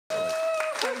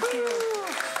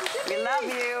Love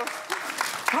you.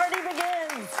 Party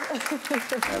begins.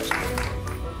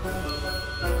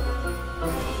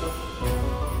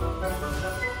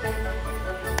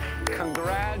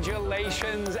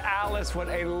 Congratulations, Alice. What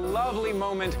a lovely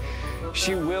moment.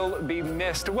 She will be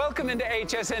missed. Welcome into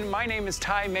HSN. My name is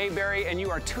Ty Mayberry, and you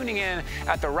are tuning in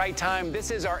at the right time.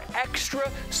 This is our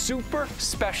extra super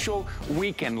special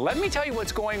weekend. Let me tell you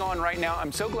what's going on right now.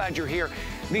 I'm so glad you're here.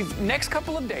 These next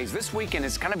couple of days, this weekend,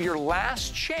 is kind of your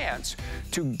last chance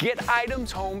to get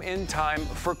items home in time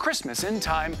for Christmas, in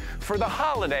time for the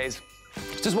holidays.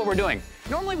 This is what we're doing.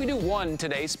 Normally we do one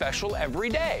Today Special every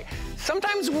day.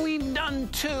 Sometimes we've done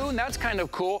two, and that's kind of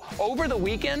cool. Over the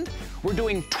weekend, we're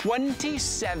doing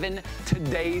 27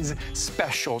 Today's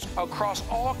Specials across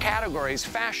all categories: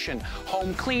 fashion,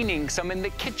 home cleaning, some in the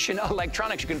kitchen,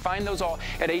 electronics. You can find those all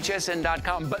at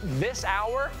hsn.com. But this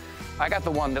hour, I got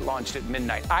the one that launched at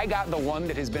midnight. I got the one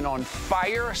that has been on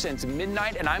fire since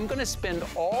midnight, and I'm gonna spend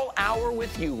all hour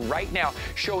with you right now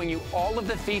showing you all of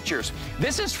the features.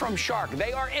 This is from Shark.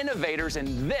 They are innovators,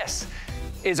 and this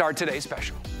is our Today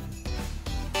Special.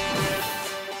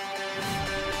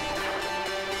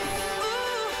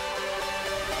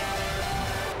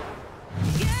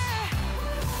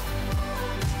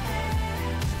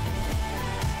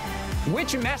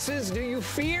 Which messes do you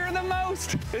fear the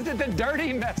most? Is it the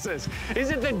dirty messes? Is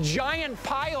it the giant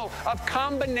pile of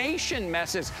combination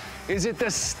messes? Is it the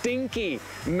stinky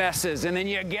messes? And then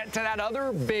you get to that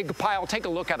other big pile. Take a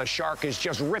look how the Shark is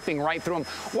just ripping right through them.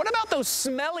 What about those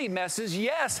smelly messes?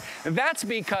 Yes, that's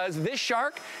because this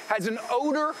Shark has an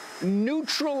odor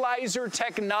neutralizer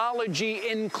technology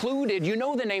included. You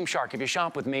know the name Shark. If you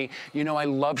shop with me, you know I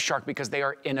love Shark because they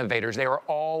are innovators. They are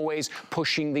always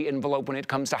pushing the envelope when it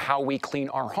comes to how we clean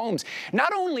our homes.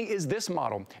 Not only is this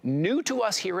model new to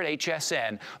us here at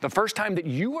HSN, the first time that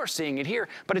you are seeing it here,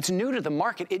 but it's new to the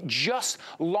market. It just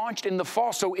launched in the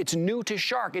fall, so it's new to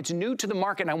Shark. It's new to the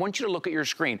market, and I want you to look at your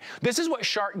screen. This is what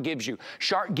Shark gives you.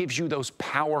 Shark gives you those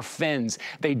power fins.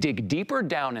 They dig deeper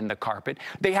down in the carpet.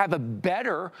 They have a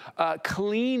better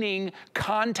cleaning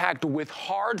contact with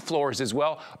hard floors as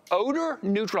well. Odor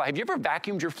neutral. Have you ever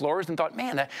vacuumed your floors and thought,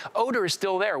 man, that odor is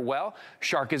still there? Well,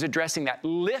 Shark is addressing that.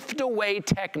 Lift away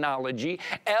technology,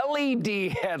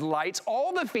 LED headlights,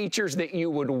 all the features that you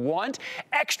would want,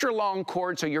 extra long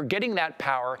cord so you're getting that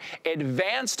power,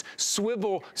 advanced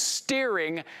swivel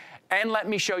steering. And let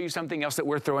me show you something else that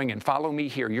we're throwing in. Follow me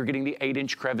here. You're getting the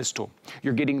 8-inch crevice tool.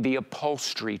 You're getting the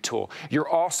upholstery tool. You're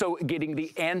also getting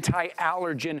the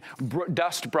anti-allergen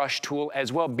dust brush tool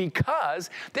as well, because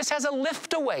this has a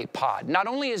lift-away pod. Not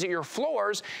only is it your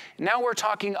floors, now we're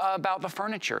talking about the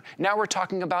furniture. Now we're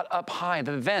talking about up high,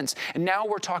 the vents. And now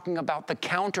we're talking about the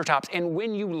countertops. And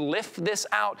when you lift this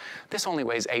out, this only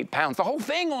weighs 8 pounds. The whole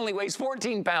thing only weighs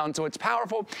 14 pounds, so it's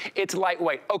powerful, it's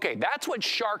lightweight. Okay, that's what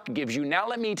Shark gives you. Now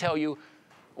let me tell you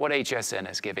what HSN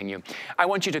is giving you. I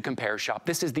want you to compare shop.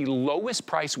 This is the lowest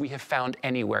price we have found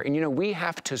anywhere. And you know, we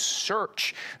have to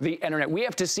search the internet. We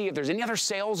have to see if there's any other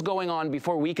sales going on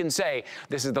before we can say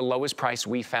this is the lowest price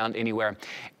we found anywhere.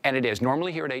 And it is.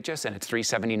 Normally here at HSN, it's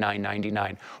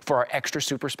 $379.99. For our extra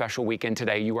super special weekend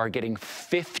today, you are getting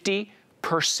 50%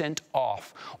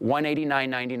 off,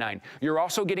 $189.99. You're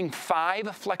also getting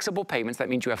 5 flexible payments. That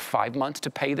means you have 5 months to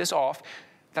pay this off.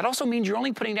 That also means you're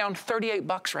only putting down 38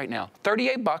 bucks right now.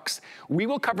 38 bucks. We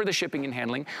will cover the shipping and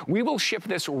handling. We will ship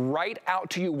this right out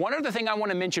to you. One other thing I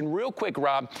want to mention real quick,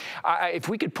 Rob, if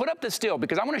we could put up the still,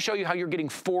 because I want to show you how you're getting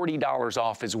 $40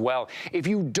 off as well. If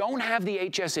you don't have the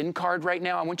HSN card right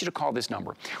now, I want you to call this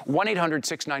number,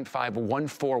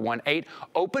 1-800-695-1418.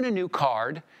 Open a new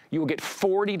card. You will get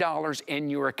 $40 in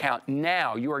your account.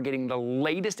 Now you are getting the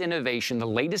latest innovation, the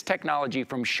latest technology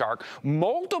from Shark,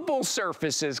 multiple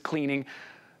surfaces cleaning,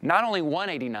 not only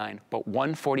 $189, but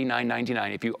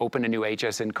 $149.99 if you open a new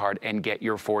HSN card and get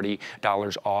your $40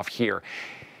 off here.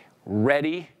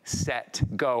 Ready, set,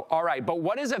 go. All right, but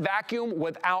what is a vacuum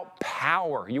without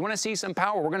power? You want to see some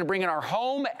power? We're going to bring in our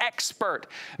home expert.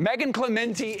 Megan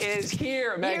Clementi is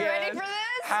here. Megan, you ready for this?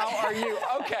 How are you?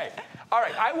 Okay. All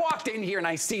right, I walked in here and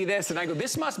I see this and I go,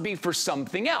 this must be for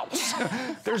something else.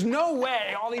 There's no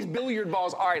way, all these billiard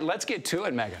balls. All right, let's get to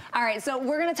it, Megan. All right, so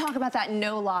we're gonna talk about that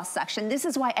no loss section. This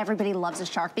is why everybody loves a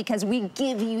Shark, because we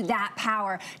give you that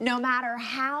power. No matter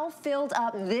how filled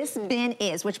up this bin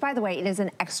is, which by the way, it is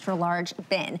an extra large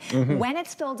bin. When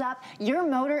it's filled up, your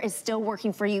motor is still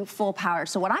working for you full power.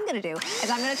 So what I'm gonna do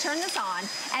is I'm gonna turn this on,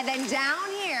 and then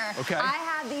down here, I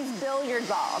have these billiard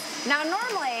balls. Now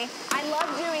normally, I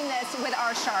love doing this with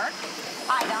our Shark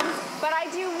items, but I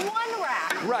do 1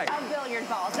 rack of billiard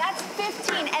balls. That's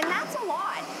 15, and that's a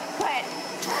lot. But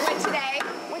today,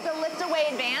 with the lift away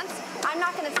advance, I'm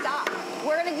not gonna stop.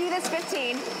 we're gonna do this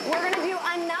 15. We're gonna do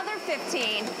another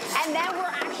 15. And then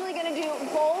we're actually gonna do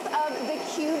both of the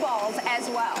cue balls as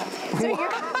well. So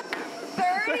you're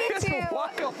 32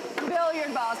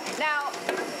 billiard balls. Now,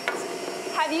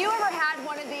 have you ever had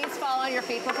one of these fall on your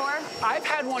feet before? I've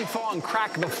had one fall and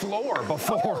crack the floor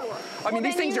before. I mean,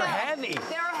 these things are heavy.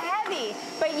 They're heavy,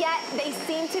 but yet they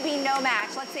seem to be no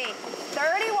match. Let's see,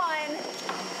 31,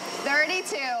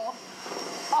 32,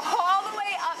 all the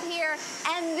way up here,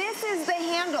 and this is the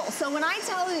handle. So when I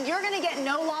tell you you're gonna get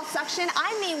no loss suction,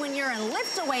 I mean when you're in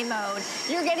lift away mode,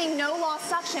 you're getting no loss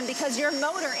suction because your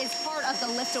motor is part of the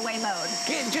lift away mode.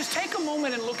 Just take a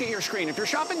moment and look at your screen. If you're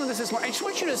shopping with this morning, I just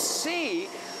want you to see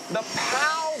the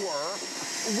power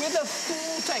with a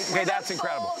full tank. Okay, that's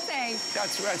incredible.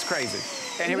 That's crazy.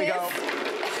 And here we go.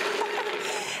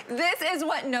 This is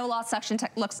what no loss suction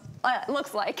looks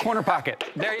like. Corner pocket.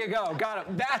 There you go. Got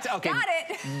it. That's okay. Got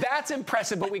it. That's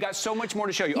impressive, but we got so much more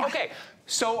to show you. Yeah. Okay,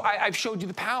 so I've showed you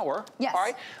the power. Yes. All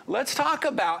right. Let's talk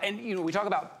about, and you know, we talk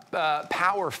about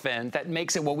power fin that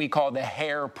makes it what we call the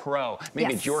Hair Pro.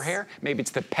 Maybe it's your hair, maybe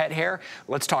it's the pet hair.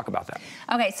 Let's talk about that.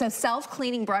 Okay, so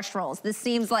self-cleaning brush rolls. This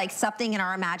seems like something in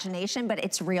our imagination, but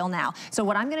it's real now. So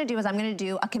what I'm gonna do is I'm gonna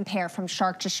do a compare from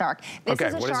shark to shark. This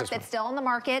is a shark that's still on the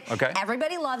market. Okay.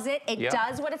 Everybody loves it. It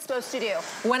does what it's supposed to do.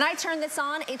 When I turn this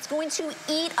on, it's going to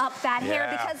eat up that hair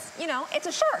because, you know, it's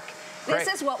a shark.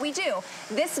 This is what we do.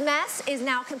 This mess is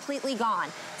now completely gone.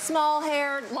 Small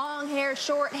hair, long hair,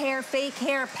 short hair, fake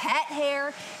hair, pet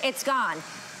hair, it's gone.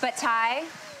 But Ty.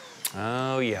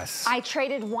 Oh, yes. I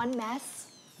traded one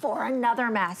mess for another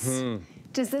mess.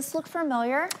 Does this look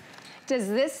familiar? Does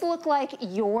this look like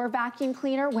your vacuum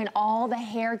cleaner when all the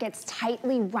hair gets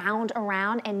tightly wound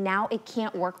around and now it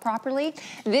can't work properly?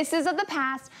 This is of the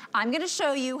past. I'm gonna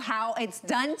show you how it's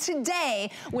done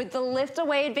today with the Lift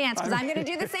Away Advance, because I'm gonna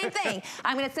do the same thing.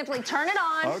 I'm gonna simply turn it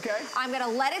on. Okay. I'm gonna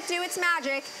let it do its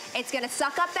magic. It's gonna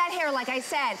suck up that hair, like I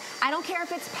said. I don't care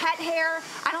if it's pet hair.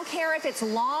 I don't care if it's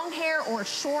long hair or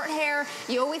short hair.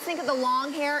 You always think of the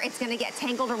long hair, it's gonna get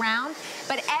tangled around.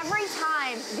 But every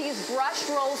time these brush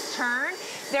rolls turn,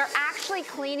 they're actually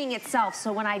cleaning itself.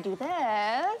 So when I do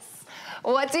this,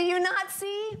 what do you not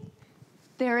see?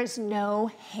 There is no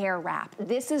hair wrap.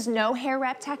 This is no hair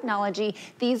wrap technology.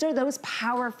 These are those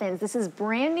power fins. This is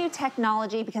brand new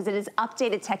technology because it is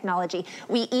updated technology.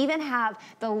 We even have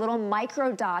the little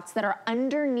micro dots that are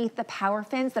underneath the power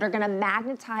fins that are gonna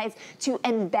magnetize to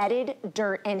embedded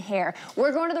dirt and hair.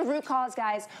 We're going to the root cause,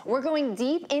 guys. We're going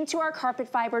deep into our carpet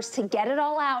fibers to get it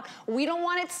all out. We don't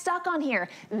want it stuck on here.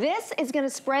 This is gonna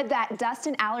spread that dust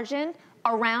and allergen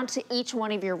around to each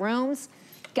one of your rooms.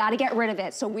 Got to get rid of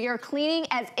it. So we are cleaning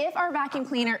as if our vacuum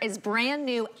cleaner is brand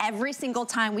new every single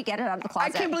time we get it out of the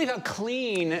closet. I can't believe how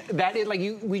clean that is. Like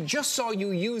we just saw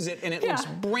you use it and it looks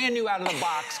brand new out of the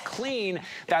box, clean.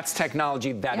 That's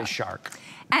technology. That is Shark.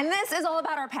 And this is all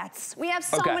about our pets. We have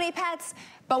so many pets,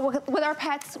 but with our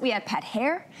pets, we have pet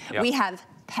hair, we have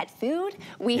pet food,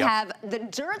 we have the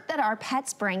dirt that our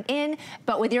pets bring in,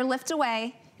 but with your Lift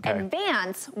Away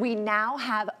Advance, we now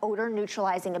have odor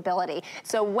neutralizing ability.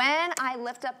 So when I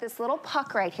lift up this little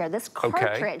puck right here, this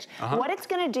cartridge, what it's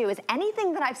gonna do is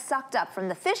anything that I've sucked up from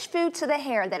the fish food to the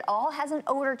hair that all has an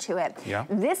odor to it,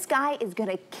 this guy is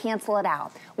gonna cancel it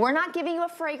out. We're not giving you a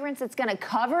fragrance, it's gonna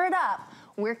cover it up.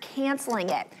 We're canceling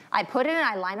it. I put it in,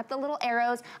 I line up the little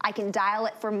arrows. I can dial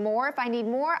it for more if I need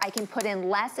more. I can put in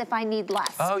less if I need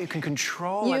less. Oh, you can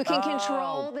control it. You can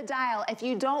control the dial. If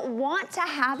you don't want to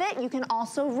have it, you can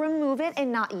also remove it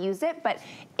and not use it. But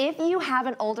if you have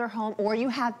an older home or you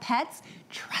have pets,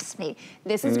 trust me,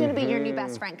 this is gonna be your new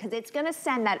best friend because it's gonna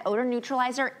send that odor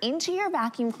neutralizer into your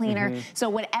vacuum cleaner. So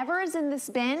whatever is in this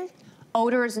bin,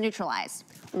 odor is neutralized.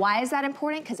 Why is that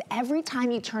important? Because every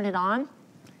time you turn it on,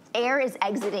 air is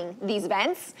exiting these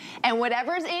vents, and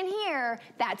whatever's in here,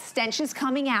 that stench is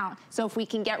coming out. So if we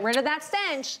can get rid of that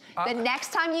stench, the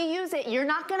next time you use it, you're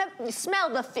not gonna smell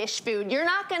the fish food. You're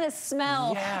not gonna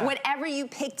smell whatever you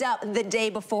picked up the day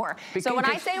before. So when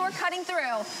I say we're cutting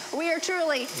through, we are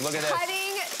truly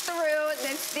cutting through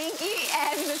the stinky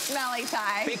and the smelly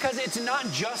tie. Because it's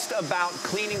not just about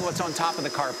cleaning what's on top of the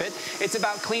carpet. It's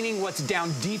about cleaning what's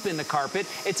down deep in the carpet.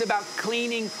 It's about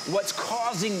cleaning what's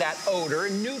causing that odor,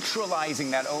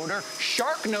 neutralizing that odor.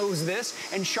 Shark knows this,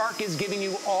 and Shark is giving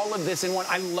you all of this in one.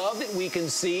 I love that we can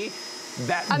see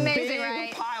that amazing, big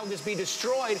right? pile just be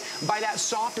destroyed by that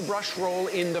soft brush roll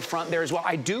in the front there as well.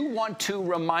 I do want to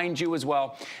remind you as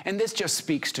well, and this just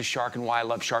speaks to Shark and why I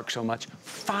love Shark so much,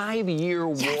 5-year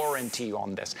warranty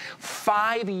on this.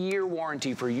 5-year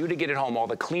warranty for you to get it home. All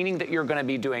the cleaning that you're gonna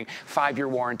be doing, 5-year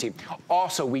warranty.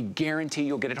 Also, we guarantee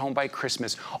you'll get it home by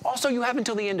Christmas. Also, you have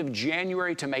until the end of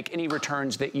January to make any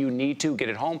returns that you need to. Get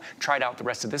it home, try it out the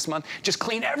rest of this month. Just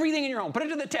clean everything in your home, put it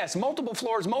to the test. Multiple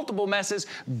floors, multiple messes,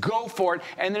 go for it.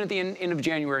 And then at the end of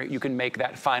January, you can make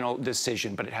that final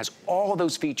decision. But it has all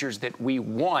those features that we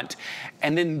want.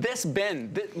 And then this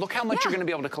bin, look how much you're gonna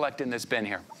be able to collect in this bin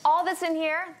here. All this in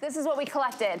here, this is what we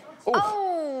collected. Ooh.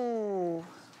 Oh,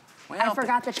 well, I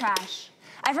forgot the trash.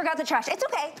 I forgot the trash. It's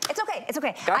okay. It's okay. It's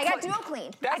okay. I got duo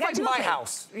clean. That's like my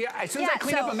house. Yeah. As soon as I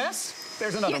clean up a mess,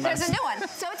 there's another mess. There's a new one.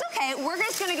 So it's okay. We're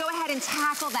just going to go ahead and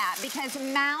tackle that because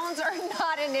mounds are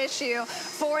not an issue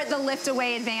for the Lift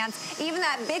Away Advance. Even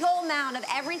that big old mound of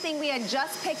everything we had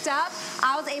just picked up,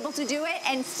 I was able to do it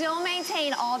and still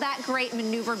maintain all that great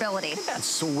maneuverability. Look at that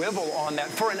swivel on that.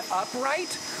 For an upright,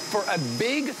 for a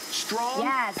big, strong,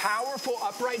 powerful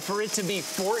upright, for it to be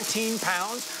 14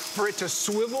 pounds, for it to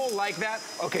swivel like that.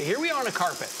 Okay, here we are on a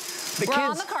carpet. We're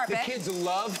on the carpet. The kids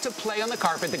love to play on the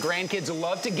carpet. The grandkids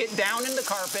love to get down in the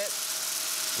carpet.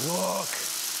 Look.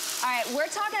 All right, we're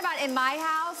talking about in my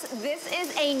house, this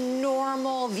is a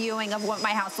normal viewing of what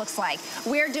my house looks like.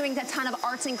 We're doing a ton of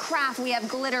arts and crafts. We have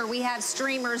glitter, we have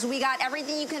streamers, we got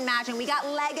everything you can imagine. We got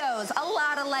Legos, a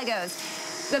lot of Legos.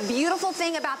 The beautiful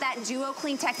thing about that Duo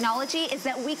Clean technology is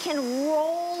that we can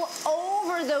roll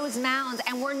over those mounds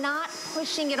and we're not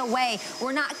pushing it away.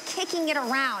 We're not kicking it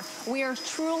around. We are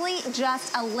truly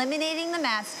just eliminating the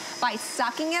mess by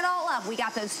sucking it all up. We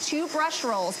got those 2 brush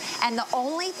rolls and the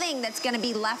only thing that's gonna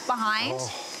be left behind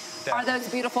are those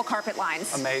beautiful carpet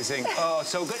lines. Amazing. Oh,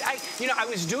 so good. I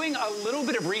was doing a little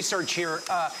bit of research here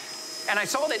and I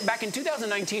saw that back in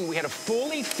 2019 we had a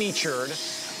fully featured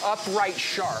upright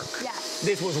Shark. Yes.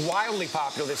 This was wildly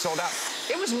popular. They sold out.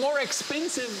 It was more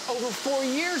expensive over 4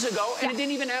 years ago, and it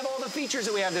didn't even have all the features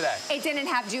that we have today. It didn't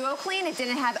have Duo Clean. It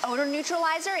didn't have odor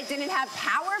neutralizer. It didn't have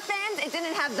power fins. It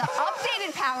didn't have the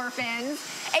updated power fins.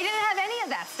 It didn't have any of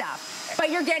that stuff. But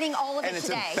you're getting all of it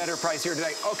today. And it's a better price here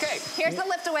today. Okay. Here's the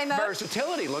lift away mode.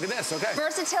 Versatility. Look at this. Okay.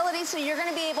 Versatility. So you're going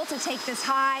to be able to take this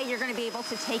high. You're going to be able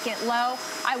to take it low.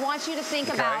 I want you to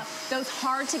think about those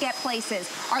hard to get places.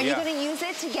 Are you going to use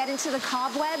it to get into the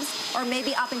cobwebs or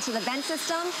maybe up into the vent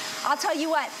system? I'll tell you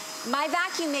what. My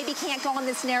vacuum maybe can't go on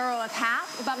this narrow a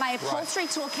path, but my upholstery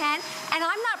tool can. And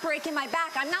I'm not breaking my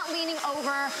back. I'm not leaning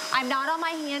over. I'm not on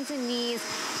my hands and knees.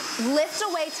 Lift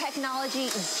Away technology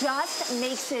just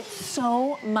makes it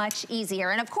so much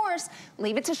easier. And of course,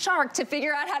 leave it to Shark to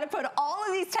figure out how to put all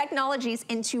of these technologies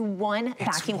into one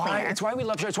vacuum cleaner. It's why we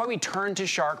love Shark. It's why we turn to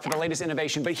Shark for the latest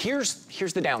innovation. But here's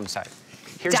the downside.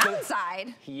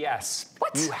 Downside? Yes.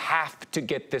 What? You have to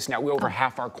get this now. Over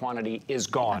half our quantity is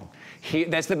gone.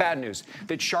 That's the bad news.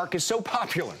 That Shark is so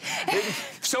popular.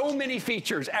 So many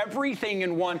features, everything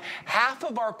in one. Half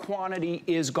of our quantity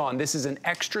is gone. This is an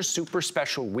extra super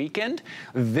special weekend.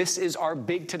 This is our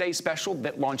big Today special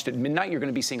that launched at midnight. You're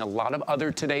going to be seeing a lot of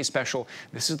other Today special.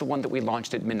 This is the one that we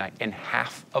launched at midnight, and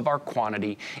half of our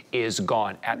quantity is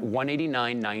gone at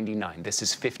 $189.99. This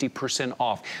is 50%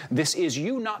 off. This is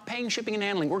you not paying shipping and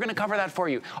handling. We're going to cover that for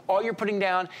you. All you're putting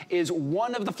down is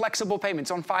one of the flexible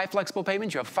payments. On 5 flexible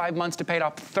payments, you have 5 months to pay it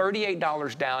off,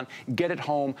 $38 down. Get it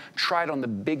home. Try it on the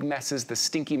big messes, the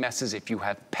stinky messes. If you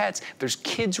have pets, if there's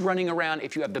kids running around,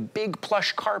 if you have the big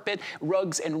plush carpet,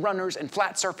 rugs and runners and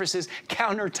flat surfaces,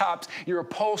 countertops, your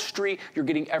upholstery, you're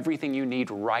getting everything you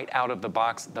need right out of the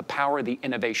box. The power, the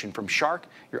innovation from Shark.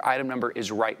 Your item number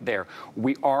is right there.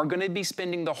 We are going to be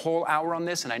spending the whole hour on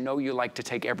this, and I know you like to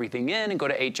take everything in and go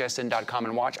to hsn.com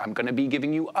and watch. I'm going to be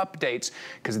giving you updates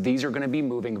because these are going to be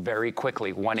moving very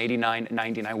quickly.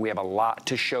 $189.99. We have a lot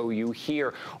to show you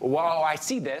here. Whoa, I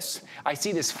see this. I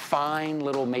see this fine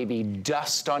little maybe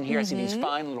dust on here. I see these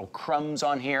fine little crumbs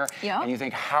on here. And you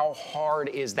think, how hard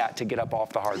is that to get up off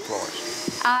the hard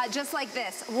floors? Just like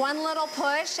this. One little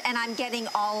push and I'm getting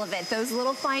all of it. Those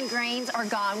little fine grains are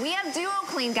gone. We have Duo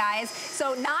Clean, guys.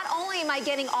 So not only am I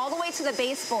getting all the way to the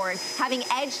baseboard, having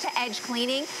edge-to-edge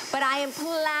cleaning, but I am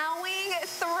plowing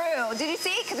through. Did you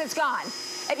see? Because it's gone.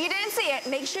 If you didn't see it,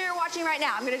 make sure you're watching right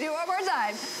now. I'm going to do it one more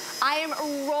time. I am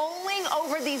rolling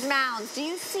over these mounds. Do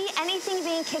you see anything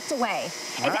being kicked away?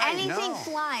 Is anything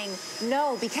flying?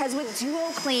 No, because with Duo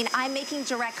Clean, I'm making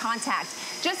direct contact.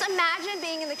 Just imagine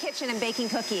being in the kitchen and baking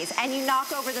cookies and you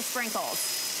knock over the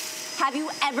sprinkles. Have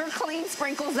you ever cleaned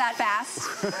sprinkles that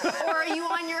fast? Or are you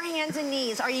on your hands and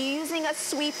knees? Are you using a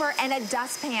sweeper and a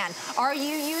dustpan? Are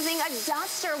you using a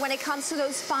duster when it comes to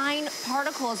those fine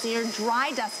particles you're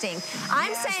dry dusting?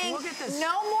 I'm saying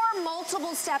no more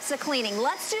multiple steps of cleaning.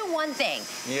 Let's do one thing.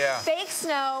 Yeah. Fake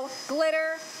snow,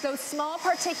 glitter, those small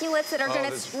particulates that are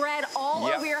gonna spread all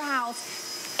over your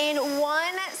house in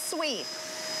one sweep.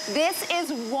 This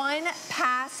is one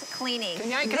pass cleaning.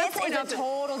 This is a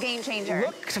total game changer.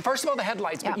 Look, so first of all, the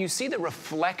headlights, but you see the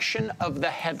reflection of the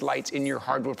headlights in your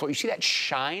hardwood floor. You see that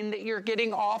shine that you're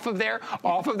getting off of there,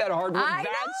 off of that hardwood? That's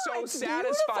so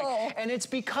satisfying. Beautiful. And it's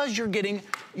because you're getting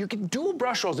dual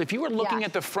brush rolls. If you were looking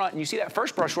at the front and you see that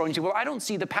first brush roll and you say, well, I don't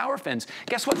see the power fins.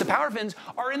 Guess what? The power fins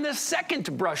are in the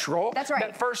second brush roll. That's right.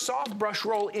 That first soft brush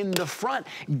roll in the front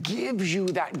gives you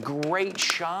that great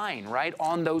shine, right,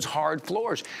 on those hard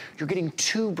floors. You're getting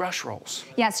 2 brush rolls.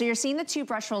 Yeah, so you're seeing the 2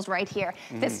 brush rolls right here.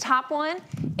 This top one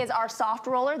is our soft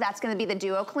roller. That's gonna be the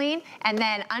Duo Clean. And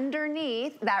then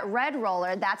underneath that red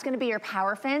roller, that's gonna be your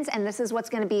power fins. And this is what's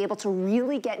gonna be able to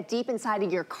really get deep inside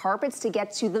of your carpets to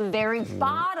get to the very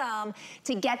bottom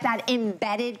to get that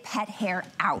embedded pet hair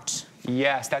out.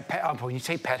 Yes, that when you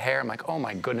say pet hair, I'm like, oh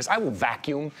my goodness, I will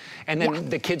vacuum, and then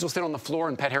the kids will sit on the floor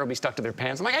and pet hair will be stuck to their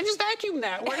pants. I'm like, I just vacuumed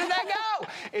that. Where did that go?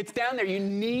 It's down there. You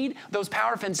need those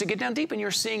power fins to get down deep, and you're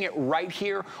seeing it right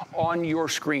here on your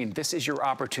screen. This is your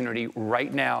opportunity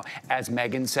right now. As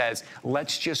Megan says,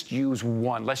 let's just use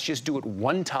one. Let's just do it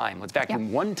one time. Let's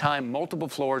vacuum one time, multiple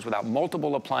floors without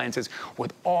multiple appliances,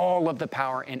 with all of the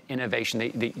power and innovation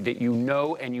that you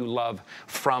know and you love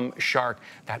from Shark.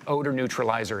 That odor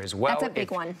neutralizer as well. That's a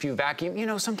big one. If you vacuum, you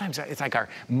know, sometimes it's like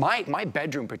my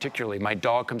bedroom particularly, my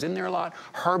dog comes in there a lot,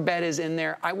 her bed is in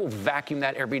there, I will vacuum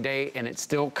that every day, and it's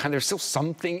still there's still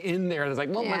something in there that's like,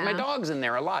 well, my dog's in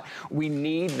there a lot. We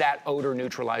need that odor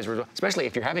neutralizer, especially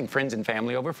if you're having friends and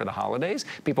family over for the holidays,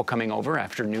 people coming over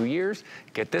after New Year's.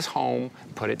 Get this home,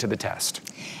 put it to the test.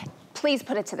 Please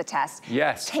put it to the test.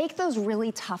 Yes. Take those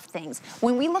really tough things.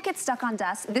 When we look at stuck on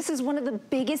dust, this is one of the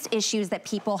biggest issues that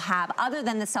people have, other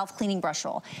than the self-cleaning brush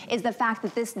roll, is the fact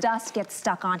that this dust gets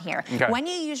stuck on here. Okay. When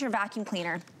you use your vacuum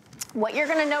cleaner, what you're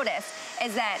gonna notice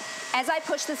is that as I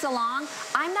push this along,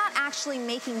 I'm not actually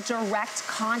making direct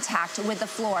contact with the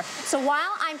floor. So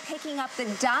while I'm picking up the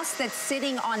dust that's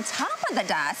sitting on top of the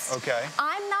dust,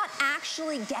 I'm not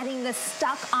actually getting the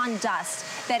stuck on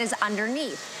dust that is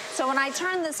underneath. So when I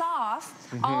turn this off,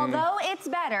 although it's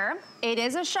better, it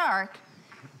is a Shark,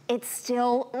 it's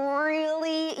still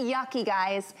really yucky,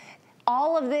 guys.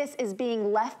 All of this is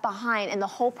being left behind, and the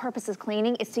whole purpose of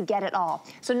cleaning is to get it all.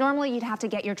 So normally you'd have to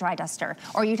get your dry duster,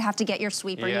 or you'd have to get your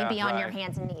sweeper, you'd be on your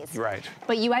hands and knees. Right.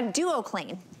 But you have Duo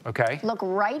Clean. Okay. Look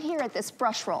right here at this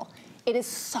brush roll. It is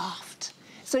soft.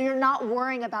 So you're not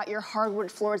worrying about your hardwood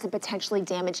floors and potentially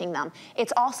damaging them.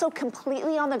 It's also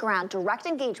completely on the ground, direct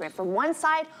engagement from one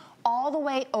side all the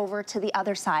way over to the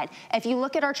other side. If you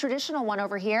look at our traditional one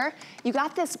over here, you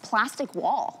got this plastic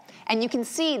wall, and you can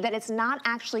see that it's not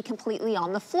actually completely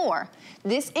on the floor.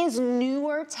 This is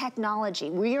newer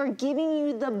technology. We are giving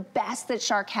you the best that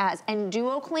Shark has, and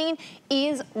Duo Clean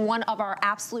is one of our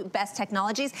absolute best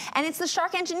technologies, and it's the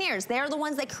Shark engineers. They're the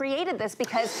ones that created this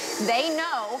because they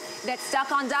know that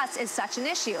stuck on dust is such an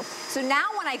issue. So now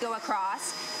when I go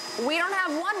across, we don't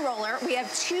have one roller, we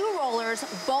have 2 rollers.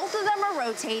 Both of them are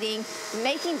rotating,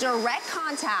 making direct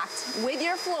contact with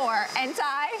your floor. And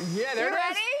Ty, you ready? You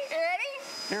ready?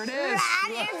 Here it is.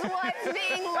 That is what's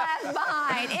being left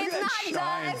behind. It's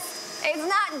not dust, it's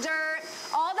not dirt.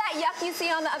 All that yuck you see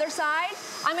on the other side,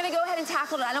 I'm gonna go ahead and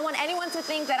tackle it. I don't want anyone to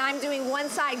think that I'm doing one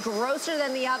side grosser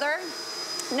than the other.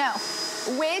 No,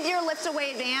 with your Lift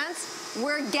Away Advance,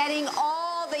 we're getting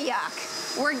all the yuck.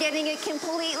 We're getting it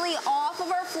completely off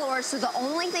of our floors, so the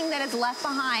only thing that is left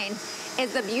behind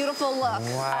is the beautiful look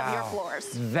of your floors.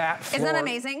 That floor Isn't that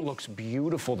amazing? Looks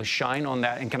beautiful, the shine on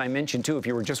that. And can I mention too, if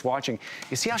you were just watching,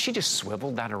 you see how she just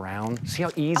swiveled that around? See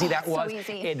how easy that was? So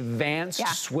easy. Advanced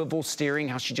swivel steering,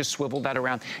 how she just swiveled that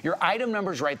around. Your item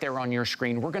number's right there on your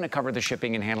screen. We're gonna cover the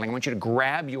shipping and handling. I want you to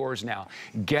grab yours now.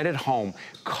 Get it home.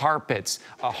 Carpets,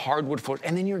 hardwood floors,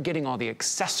 and then you're getting all the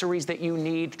accessories that you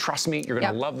need. Trust me, you're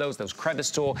gonna love those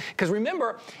crevice tool. Because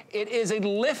remember, it is a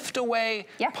lift away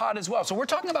pod as well. So we're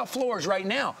talking about floors right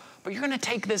now, but you're gonna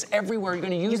take this everywhere. You're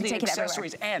gonna use the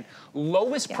accessories, and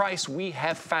lowest price we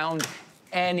have found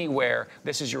anywhere,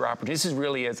 this is your opportunity. This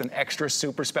really is an extra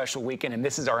super special weekend, and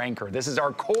this is our anchor. This is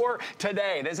our core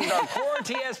today. This is our core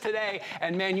TS today.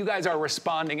 And man, you guys are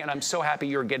responding, and I'm so happy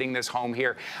you're getting this home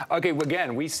here. Okay,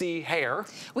 again, we see hair.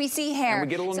 We see hair. And we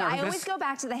get a little nervous. I always go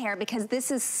back to the hair because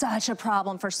this is such a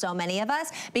problem for so many of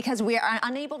us because we are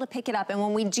unable to pick it up. And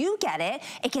when we do get it,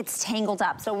 it gets tangled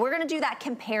up. So we're gonna do that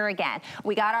compare again.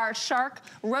 We got our Shark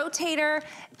rotator,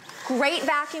 great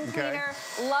vacuum cleaner,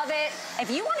 love it. If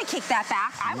you wanna kick that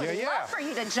back, I would love for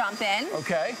you to jump in.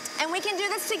 Okay. And we can do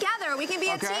this together. We can be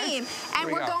a team.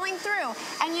 And we're going through.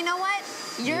 And you know what?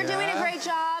 You're doing a great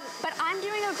job, but I'm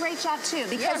doing a great job too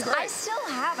because I still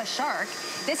have a Shark.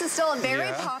 This is still a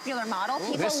very popular model.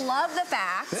 People love the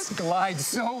facts. This glides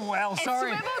so well. It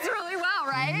swivels really well,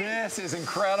 right? This is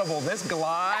incredible. This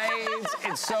glides.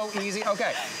 It's so easy.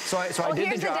 Okay, so I did the job.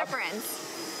 Here's the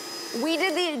difference. We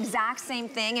did the exact same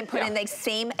thing and put in the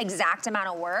same exact amount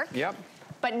of work. Yep.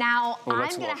 But now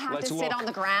I'm gonna have to sit on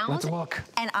the ground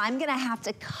and I'm gonna have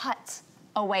to cut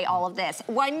away all of this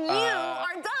when you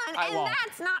are done, and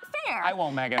that's not fair. I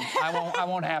won't, Megan. I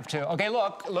won't have to. Okay,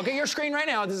 look at your screen right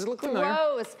now. Does it look familiar?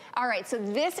 Gross. All right, so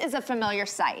this is a familiar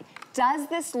sight. Does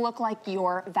this look like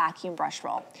your vacuum brush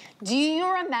roll? Do you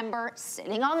remember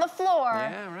sitting on the floor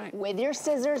with your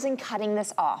scissors and cutting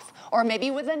this off? Or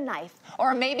maybe with a knife?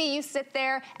 Or maybe you sit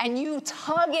there and you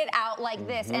tug it out like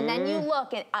this, and then you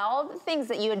look at all the things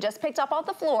that you had just picked up off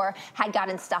the floor, had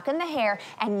gotten stuck in the hair,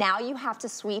 and now you have to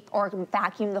sweep or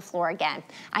vacuum the floor again.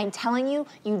 I'm telling you,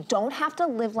 you don't have to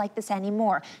live like this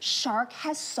anymore. Shark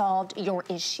has solved your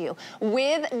issue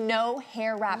with no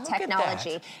hair wrap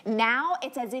technology. Now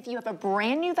it's as if you have a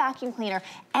brand new vacuum cleaner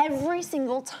every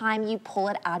single time you pull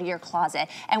it out of your closet.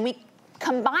 And we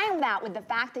combine that with the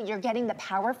fact that you're getting the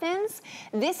power fins,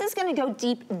 this is gonna go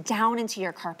deep down into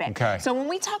your carpet. So when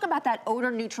we talk about that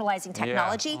odor neutralizing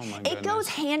technology, it goes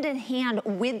hand in hand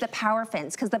with the power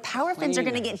fins because the power fins are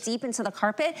gonna get deep into the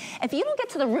carpet. If you don't get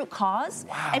to the root cause,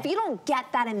 if you don't get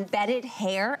that embedded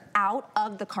hair out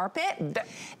of the carpet,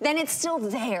 then it's still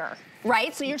there.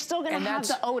 Right? So you're still gonna have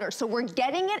the odor. So we're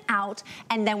getting it out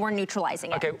and then we're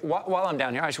neutralizing it. Okay, while I'm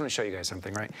down here, I just wanna show you guys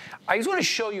something, right? I just wanna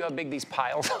show you how big these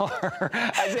piles are.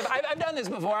 As if I've done this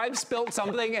before. I've spilt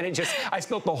something and I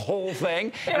spilt the whole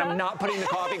thing and I'm not putting the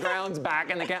coffee grounds back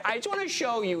in the can. I just wanna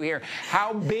show you here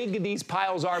how big these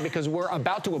piles are because we're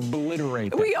about to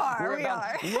obliterate them. We are.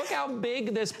 Look how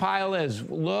big this pile is.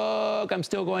 Look, I'm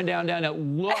still going down.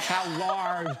 Look how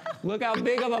large, look how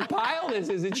big of a pile this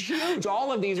is. It's huge.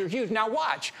 All of these are huge. Now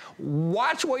watch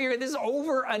what this is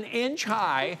over an inch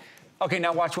high. Okay,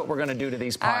 now watch what we're gonna do to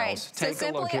these piles. All right, Take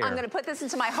a look here. I'm gonna put this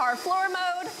into my hard floor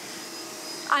mode.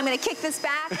 I'm gonna kick this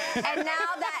back, and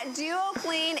now that Duo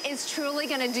Clean is truly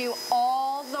gonna do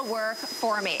all the work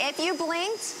for me. If you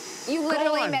blinked, you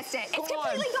literally missed it. It's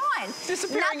completely gone.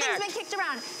 Disappearing Nothing's been kicked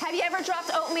around. Have you ever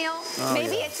dropped oatmeal?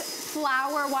 Maybe it's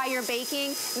flour while you're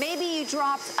baking. Maybe you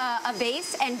dropped a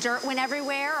vase and dirt went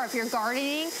everywhere, or if you're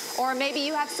gardening, or maybe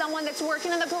you have someone that's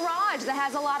working in the garage that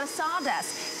has a lot of sawdust.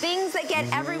 Things that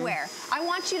get everywhere. I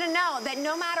want you to know that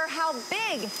no matter how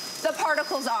big the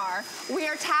particles are, we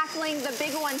are tackling the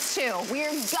big ones too. We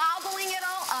are gobbling it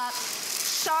all up.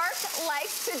 Shark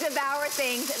likes to devour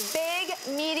things, big,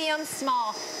 medium,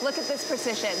 small. Look at this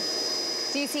precision.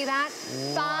 Do you see that?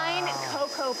 Fine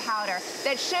cocoa powder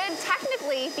that should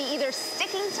technically be either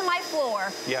sticking to my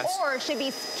floor or should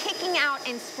be kicking out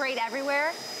and sprayed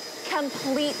everywhere.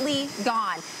 Completely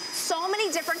gone. So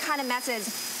many different kind of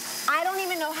messes. I don't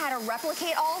even know how to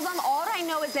replicate all of them. All I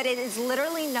know is that it is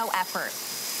literally no effort.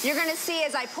 You're gonna see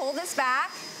as I pull this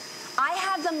back, I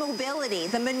have the mobility,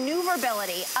 the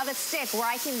maneuverability of a stick where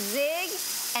I can zig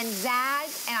and zag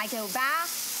and I go back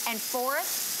and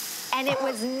forth. And it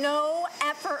was no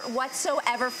effort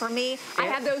whatsoever for me. I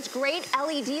have those great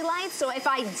LED lights, so if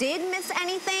I did miss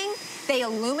anything, they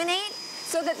illuminate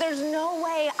so that there's no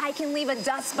way I can leave a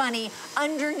dust bunny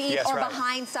underneath or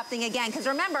behind something again. Because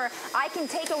remember, I can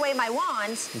take away my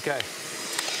wands.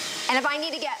 And if I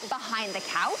need to get behind the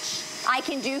couch, I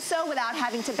can do so without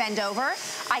having to bend over.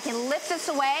 I can lift this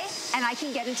away and I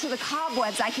can get into the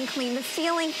cobwebs. I can clean the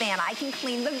ceiling fan. I can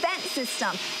clean the vent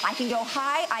system. I can go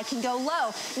high, I can go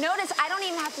low. Notice I don't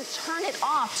even have to turn it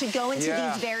off to go into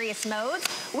these various modes.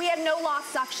 We have no loss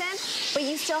suction, but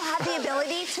you still have the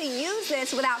ability to use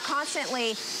this without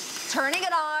constantly turning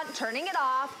it on, turning it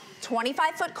off.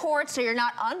 25-foot cord, so you're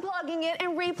not unplugging it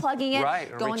and replugging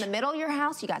it. Go in the middle of your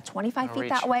house, you got 25 feet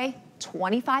that way,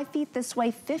 25 feet this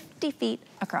way, 50 feet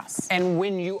across. And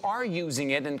when you are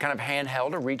using it in kind of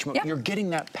handheld or reach mode, you're getting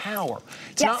that power.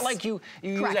 It's not like you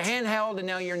use a handheld and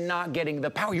now you're not getting the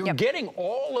power. You're getting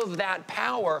all of that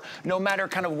power no matter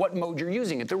kind of what mode you're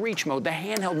using it, the reach mode, the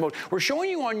handheld mode. We're showing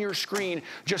you on your screen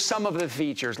just some of the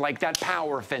features like that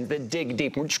power fin, the dig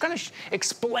deep. We're just kind of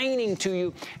explaining to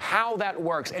you how that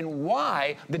works and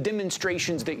why the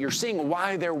demonstrations that you're seeing,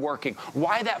 why they're working,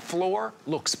 why that floor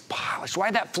looks polished, why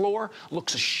that floor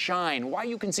looks shine, why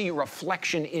you can see your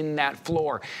reflection in that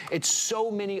floor. It's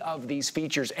so many of these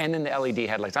features, and then the LED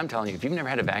headlights. I'm telling you, if you've never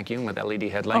had a vacuum with LED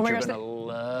headlights, you're gonna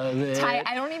love it. Ty,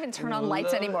 I don't even turn on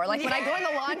lights anymore. Like when I go in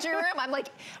the laundry room, I'm like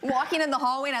walking in the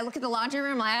hallway and I look at the laundry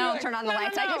room, I don't turn on the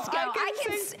lights. I just go,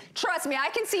 trust me, I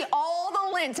can see all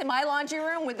the lint in my laundry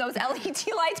room with those LED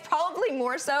lights, probably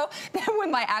more so than with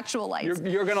my actual lights.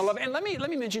 You're gonna love it. And let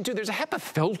me mention too, there's a HEPA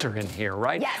filter in here,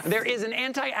 right? Yes. There is an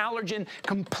anti-allergen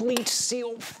complete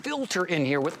seal filter in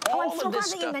here with all of this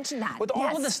stuff. You mentioned that. With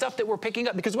all of the stuff that we're picking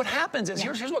up, because what happens is,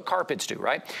 here's what carpets do,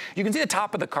 right? You can see the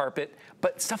top of the carpet,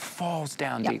 but stuff falls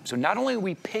down deep. So not only are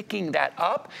we picking that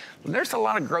up, there's a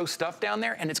lot of gross stuff down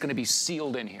there, and it's gonna be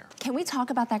sealed in here. Can we talk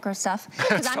about that gross stuff?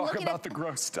 Let's talk about the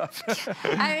gross stuff.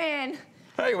 I mean,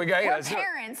 hey, we got we're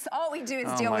parents. All we do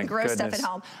is deal with gross stuff at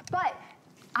home. But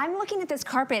I'm looking at this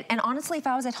carpet, and honestly, if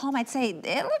I was at home, I'd say,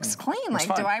 it looks clean.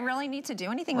 Like, do I really need to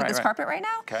do anything with this carpet right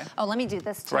now? Okay. Oh, let me do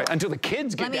this too. Right, until the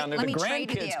kids get down there, the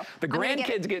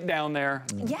grandkids get down there,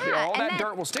 all that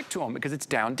dirt will stick to them because it's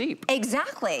down deep.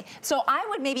 Exactly. So I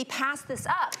would maybe pass this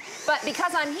up, but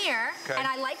because I'm here, and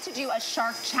I like to do a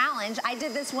shark challenge, I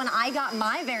did this when I got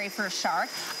my very first shark.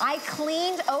 I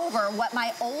cleaned over what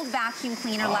my old vacuum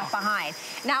cleaner left behind.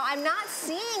 Now, I'm not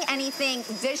seeing anything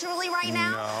visually right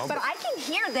now, but I can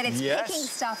hear that it's picking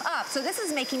stuff up. So this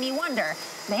is making me wonder,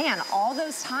 man, all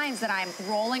those times that I'm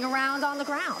rolling around on the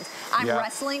ground, I'm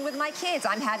wrestling with my kids,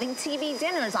 I'm having TV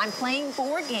dinners, I'm playing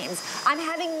board games, I'm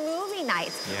having movie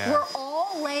nights. We're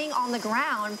all laying on the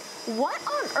ground. What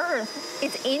on earth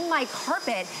is in my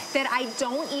carpet that I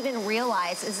don't even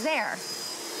realize is there?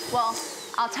 Well,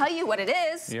 I'll tell you what it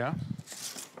is. Yeah.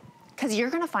 Because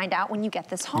you're gonna find out when you get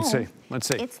this home. Let's see, let's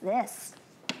see. It's this.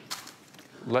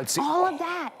 Let's see. All of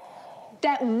that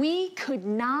we could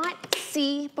not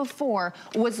see before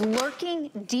was lurking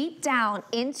deep down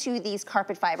into these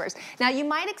carpet fibers. Now, you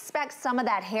might expect some of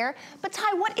that hair, but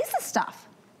Ty, what is this stuff?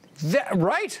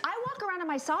 Right. I walk around in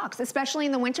my socks, especially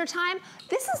in the wintertime.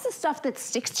 This is the stuff that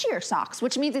sticks to your socks,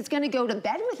 which means it's gonna go to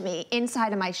bed with me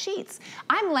inside of my sheets.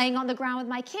 I'm laying on the ground with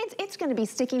my kids. It's gonna be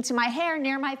sticking to my hair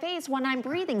near my face when I'm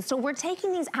breathing. So we're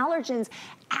taking these allergens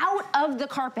out of the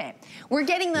carpet. We're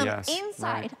getting them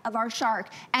inside of our shark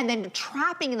and then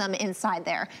trapping them inside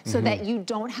there so that you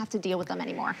don't have to deal with them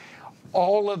anymore.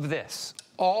 All of this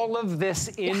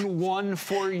in one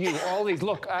for you. All these.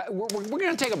 Look, we're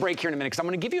going to take a break here in a minute because I'm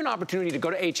going to give you an opportunity to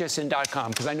go to hsn.com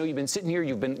because I know you've been sitting here,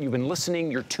 you've been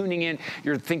listening, you're tuning in,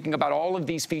 you're thinking about all of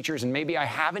these features, and maybe I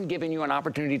haven't given you an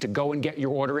opportunity to go and get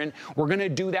your order in. We're going to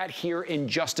do that here in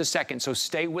just a second, so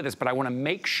stay with us. But I want to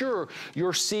make sure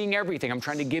you're seeing everything. I'm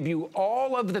trying to give you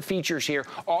all of the features here,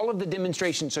 all of the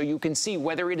demonstrations, so you can see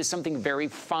whether it is something very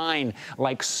fine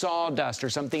like sawdust or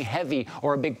something heavy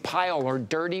or a big pile or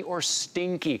dirty or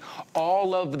stinky.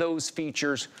 All of those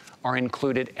features are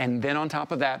included. And then on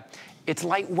top of that, it's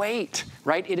lightweight,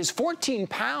 right? It is 14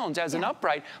 pounds as an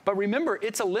upright, but remember,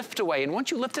 it's a lift away. And once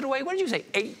you lift it away, what did you say,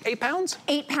 8 pounds?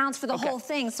 8 pounds for the whole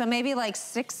thing. So maybe like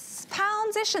 6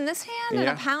 pounds-ish in this hand and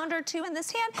a pound or 2 in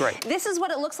this hand. Great. This is what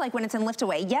it looks like when it's in lift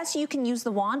away. Yes, you can use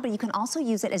the wand, but you can also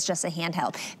use it as just a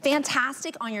handheld.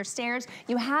 Fantastic on your stairs.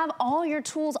 You have all your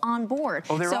tools on board.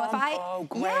 Oh, they're so on?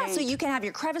 Great. Yeah, so you can have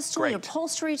your crevice tool, your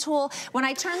upholstery tool. When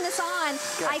I turn this on,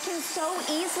 I can so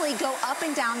easily go up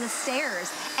and down the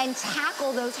stairs and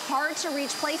tackle those hard to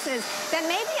reach places that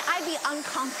maybe I'd be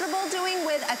uncomfortable doing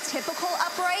with a typical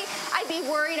upright. I'd be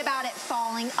worried about it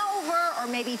falling over or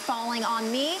maybe falling on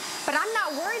me, but I'm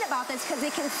not worried about this because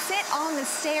it can sit on the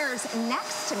stairs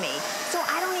next to me. So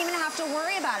I don't even have to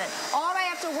worry about it. All I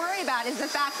have to worry about is the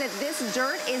fact that this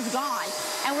dirt is gone.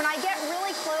 And when I get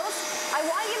really close, I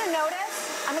want you to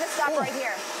notice, I'm gonna stop right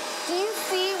here. Do you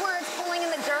see where it's pulling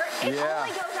in the dirt? It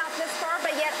only goes out this far,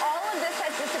 but yet all of this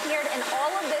has disappeared and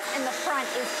all of this in the front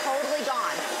is totally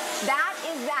gone. That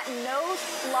is that no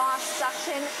loss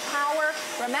suction power.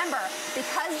 Remember,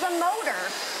 because the motor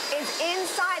is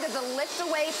inside of the lift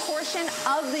away portion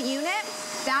of the unit,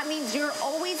 That means you're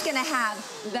always gonna have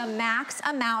the max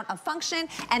amount of function,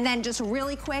 and then just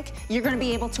really quick, you're gonna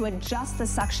be able to adjust the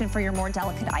suction for your more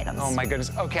delicate items. Oh my goodness,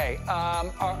 okay.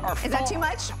 Is that too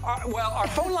much? Well, our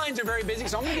phone lines are very busy,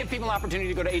 so I'm gonna give people an opportunity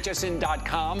to go to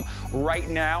hsn.com right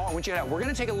now. I want you to know, we're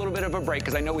gonna take a little bit of a break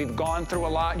because I know we've gone through a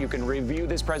lot. You can review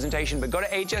this presentation, but go to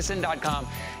hsn.com,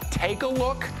 take a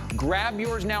look, grab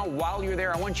yours now while you're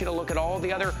there. I want you to look at all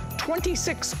the other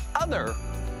 26 other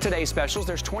today's specials.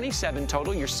 There's 27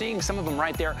 total. You're seeing some of them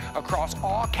right there across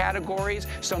all categories,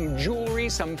 some jewelry,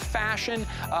 some fashion.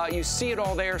 You see it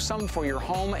all there, some for your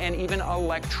home and even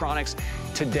electronics.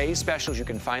 Today's specials, you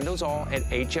can find those all at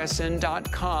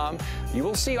hsn.com. You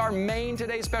will see our main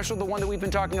today's special, the one that we've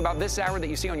been talking about this hour that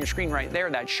you see on your screen right there,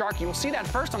 that shark. You will see that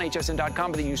first on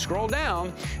hsn.com, but then you scroll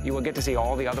down, you will get to see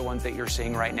all the other ones that you're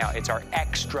seeing right now. It's our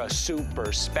extra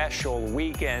super special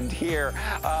weekend here.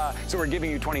 So we're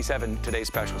giving you 27 today's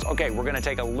specials. Okay, we're gonna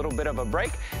take a little bit of a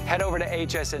break. Head over to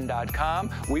hsn.com.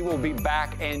 We will be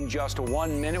back in just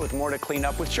 1 minute with more to clean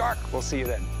up with Shark. We'll see you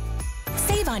then.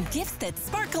 Save on gifts that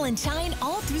sparkle and shine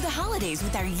all through the holidays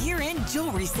with our year-end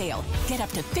jewelry sale. Get up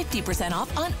to 50%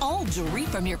 off on all jewelry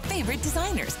from your favorite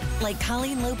designers, like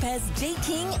Colleen Lopez, J.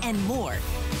 King, and more.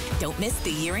 Don't miss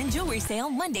the year-end jewelry sale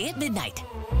Monday at midnight.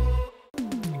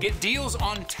 Get deals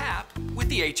on tap with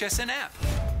the HSN app.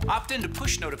 Opt in to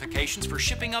push notifications for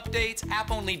shipping updates,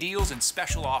 app-only deals, and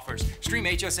special offers. Stream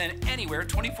HSN anywhere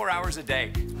 24 hours a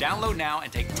day. Download now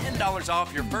and take $10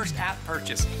 off your first app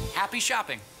purchase. Happy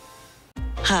shopping.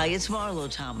 Hi, it's Marlo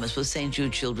Thomas with St.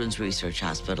 Jude Children's Research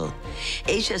Hospital.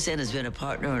 HSN has been a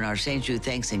partner in our St. Jude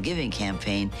Thanks and Giving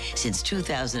campaign since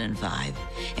 2005.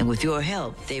 And with your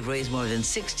help, they've raised more than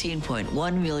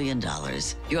 $16.1 million.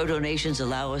 Your donations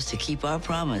allow us to keep our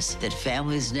promise that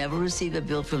families never receive a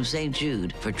bill from St.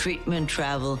 Jude for treatment,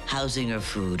 travel, housing, or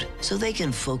food, so they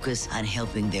can focus on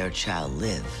helping their child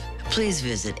live. Please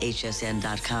visit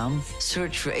hsn.com,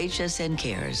 search for HSN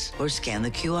Cares, or scan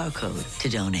the QR code to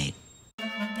donate.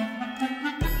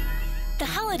 The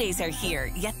holidays are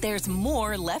here, yet there's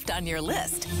more left on your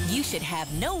list. You should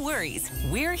have no worries.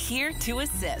 We're here to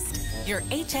assist. Your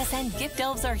HSN gift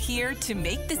elves are here to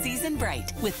make the season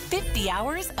bright with 50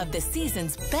 hours of the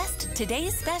season's best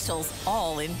today's specials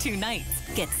all in 2 nights.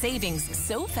 Get savings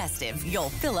so festive you'll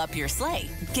fill up your sleigh.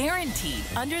 Guaranteed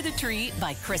under the tree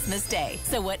by Christmas Day.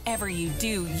 So whatever you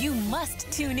do, you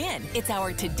must tune in. It's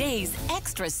our today's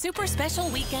extra super special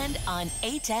weekend on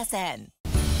HSN.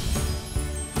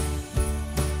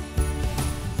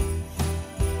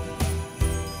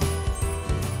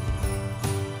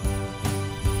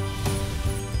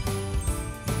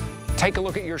 Take a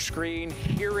look at your screen.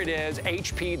 Here it is,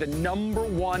 HP, the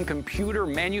 #1 computer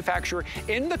manufacturer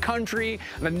in the country,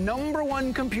 the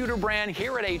 #1 computer brand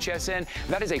here at HSN.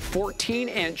 That is a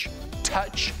 14-inch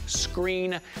touch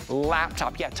screen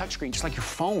laptop. Yeah, touch screen, just like your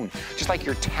phone, just like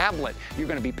your tablet. You're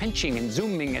gonna be pinching and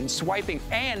zooming and swiping,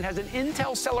 and has an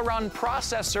Intel Celeron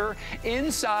processor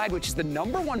inside, which is the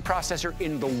 #1 processor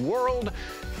in the world.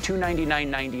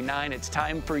 $299.99. It's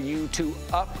time for you to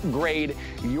upgrade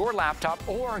your laptop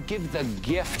or give the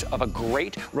gift of a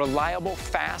great, reliable,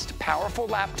 fast, powerful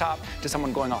laptop to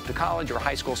someone going off to college or a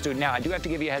high school student. Now, I do have to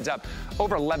give you a heads up.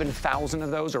 Over 11,000 of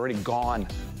those are already gone.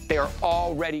 They are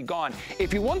already gone.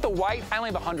 If you want the white, I only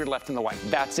have 100 left in the white.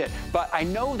 That's it. But I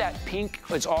know that pink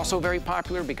is also very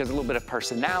popular because a little bit of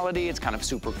personality. It's kind of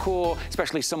super cool,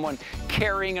 especially someone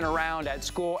carrying it around at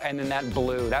school. And then that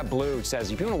blue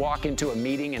says, if you want to walk into a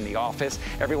meeting in the office,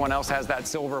 everyone else has that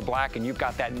silver black and you've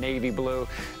got that navy blue.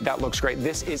 That looks great.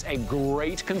 This is a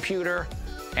great computer,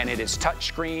 and it is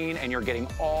touchscreen, and you're getting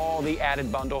all the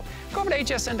added bundle. Go over to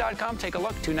hsn.com, take a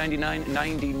look,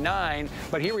 $299.99.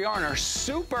 But here we are in our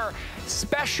super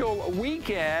special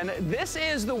weekend. This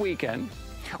is the weekend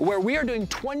where we are doing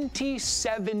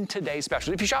 27 Today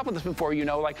Specials. If you shop with us before, you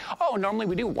know, like, oh, normally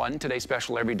we do 1 Today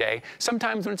Special every day.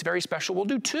 Sometimes when it's very special, we'll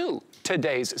do 2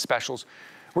 Today's Specials.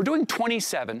 We're doing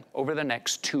 27 over the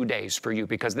next 2 days for you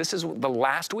because this is the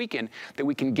last weekend that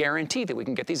we can guarantee that we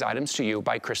can get these items to you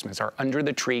by Christmas, our under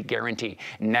the tree guarantee.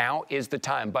 Now is the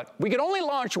time, but we can only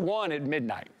launch 1 at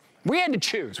midnight. We had to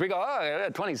choose. We go, oh,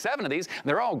 27 of these,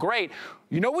 they're all great.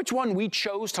 You know which one we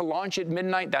chose to launch at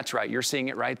midnight? That's right, you're seeing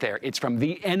it right there. It's from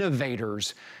the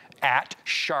innovators at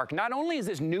Shark. Not only is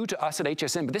this new to us at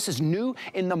HSN, but this is new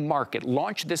in the market.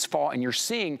 Launched this fall, and you're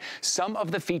seeing some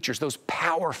of the features, those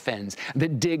power fins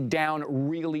that dig down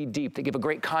really deep. They give a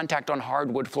great contact on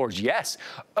hardwood floors. Yes,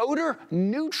 odor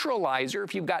neutralizer.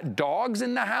 If you've got dogs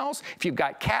in the house, if you've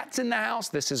got cats in the house,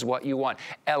 this is what you want.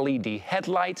 LED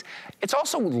headlights. It's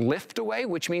also lift away,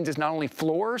 which means it's not only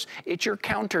floors, it's your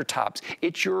countertops.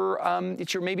 It's your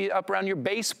maybe up around your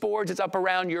baseboards. It's up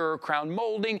around your crown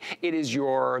molding. It is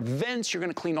your vents. You're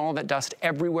gonna clean all that dust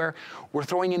everywhere. We're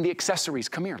throwing in the accessories.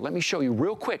 Come here, let me show you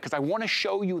real quick, because I wanna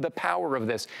show you the power of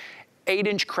this.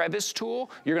 8-inch crevice tool,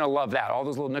 you're gonna love that. All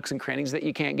those little nooks and crannies that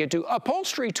you can't get to.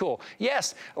 Upholstery tool,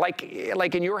 yes, like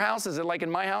in your house, is it like in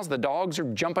my house? The dogs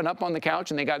are jumping up on the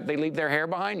couch and they leave their hair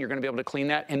behind. You're gonna be able to clean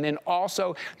that. And then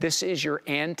also, this is your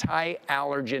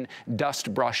anti-allergen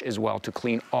dust brush as well to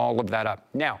clean all of that up.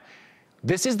 Now,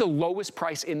 this is the lowest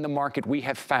price in the market we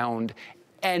have found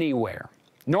anywhere.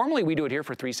 Normally we do it here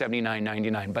for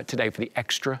 $379.99, but today for the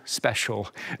extra special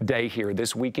day here,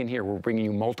 this weekend here, we're bringing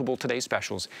you multiple Today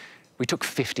Specials. We took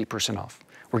 50% off.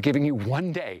 We're giving you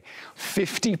one day,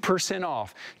 50%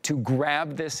 off to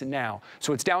grab this now.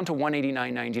 So it's down to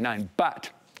 $189.99,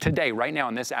 but today, right now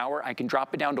in this hour, I can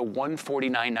drop it down to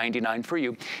 $149.99 for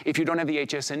you. If you don't have the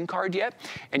HSN card yet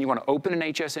and you want to open an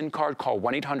HSN card, call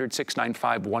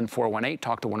 1-800-695-1418.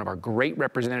 Talk to one of our great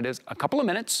representatives. A couple of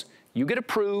minutes. You get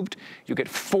approved, you get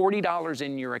 $40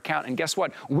 in your account, and guess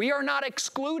what? We are not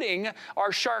excluding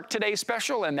our Shark Today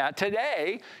Special in that.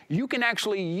 Today, you can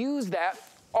actually use that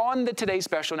on the Today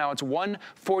Special. Now it's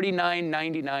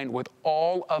 $149.99 with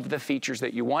all of the features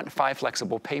that you want. 5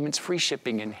 flexible payments, free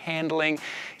shipping and handling.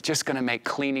 Just gonna make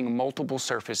cleaning multiple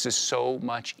surfaces so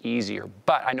much easier.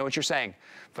 But I know what you're saying.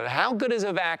 But how good is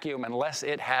a vacuum unless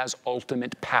it has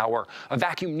ultimate power? A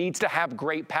vacuum needs to have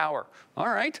great power. All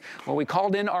right, well, we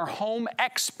called in our home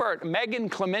expert, Megan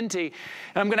Clementi,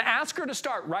 and I'm gonna ask her to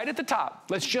start right at the top.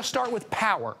 Let's just start with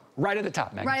power, right at the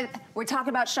top, Megan. Right, we're talking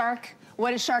about Shark.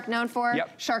 What is Shark known for?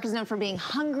 Yep. Shark is known for being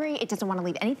hungry. It doesn't want to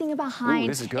leave anything behind. Ooh,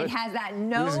 this is good. It has that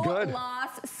no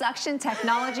loss suction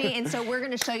technology, and so we're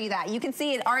going to show you that. You can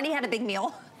see it already had a big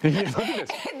meal. Look at this.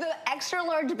 The extra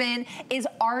large bin is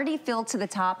already filled to the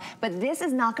top, but this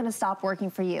is not going to stop working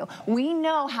for you. We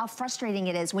know how frustrating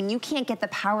it is when you can't get the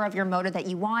power of your motor that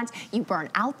you want. You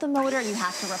burn out the motor, you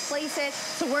have to replace it.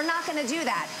 So we're not going to do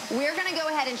that. We're going to go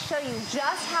ahead and show you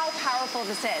just how powerful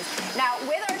this is. Now,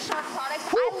 with our Shark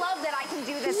products, I love that I can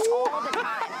do this all the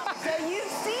time. So you've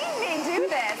seen me do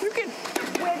this. With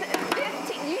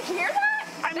 15, you hear that?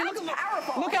 I mean,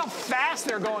 look how fast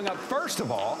they're going up. First of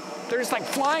all, they're just like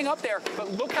flying up there,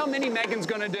 but look how many Megan's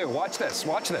gonna do. Watch this,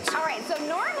 watch this. All right, so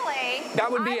normally, I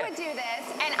would do this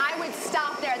and I would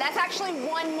stop there. That's actually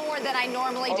one more than I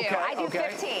normally do. I do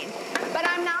 15, but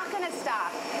I'm not gonna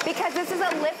stop because this is a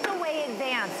lift away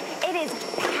advance. It is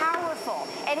powerful.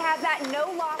 It has that no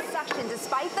loss suction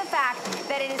despite the fact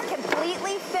that it is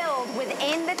completely filled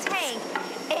within the tank.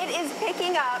 It is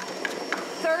picking up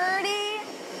 30,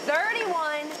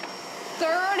 31,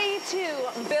 32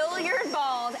 billiard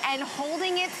balls and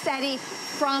holding it steady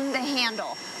from the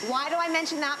handle. Why do I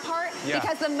mention that part?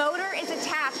 Because the motor is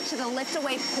attached to the lift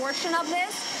away portion of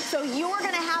this, so you're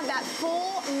gonna have that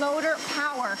full motor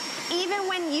power even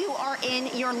when you are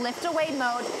in your lift away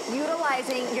mode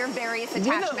utilizing your various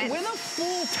attachments. With a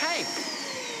full tank.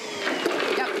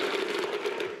 Yep.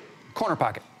 Corner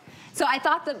pocket. So I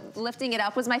thought the lifting it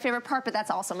up was my favorite part, but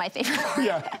that's also my favorite part.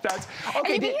 Yeah, that's, okay. And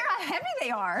you can hear how heavy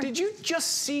they are. Did you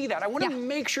just see that? I want to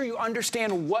make sure you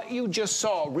understand what you just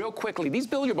saw real quickly. These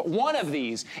billiard, but one of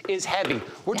these is heavy.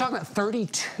 We're talking about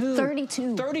 32.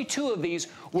 32. 32 of these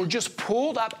were just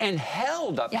pulled up and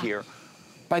held up here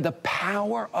by the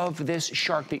power of this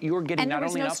Shark that you're getting not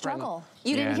only up struggle.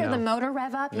 You didn't hear the motor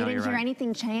rev up. You didn't hear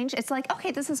anything change. It's like,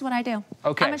 okay, this is what I do.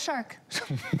 Okay. I'm a Shark.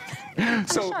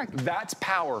 So that's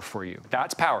power for you.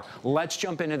 That's power. Let's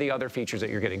jump into the other features that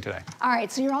you're getting today. All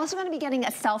right, so you're also going to be getting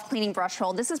a self-cleaning brush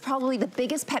roll. This is probably the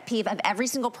biggest pet peeve of every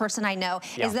single person I know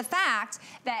is the fact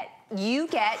that you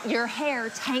get your hair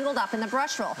tangled up in the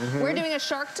brush roll. We're doing a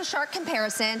Shark to Shark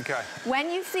comparison. Okay.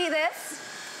 When you see this,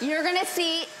 you're gonna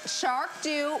see Shark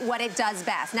do what it does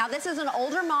best. Now, this is an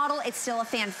older model. It's still a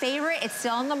fan favorite. It's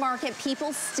still on the market.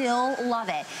 People still love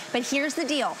it. But here's the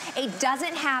deal. It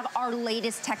doesn't have our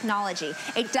latest technology.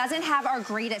 It doesn't have our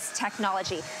greatest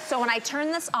technology. So when I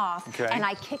turn this off and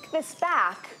I kick this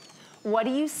back, what do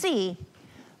you see?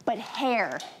 but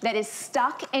hair that is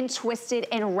stuck and twisted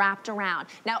and wrapped around.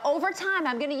 Now, over time,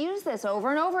 I'm gonna use this over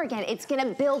and over again. It's gonna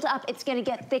build up, it's gonna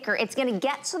get thicker, it's gonna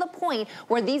get to the point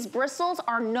where these bristles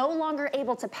are no longer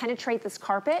able to penetrate this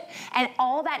carpet, and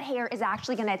all that hair is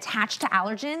actually gonna attach to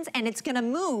allergens, and it's gonna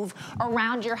move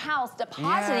around your house,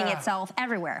 depositing itself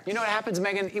everywhere. You know what happens,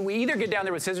 Megan? We either get down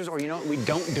there with scissors, or you know what, we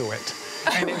don't do it.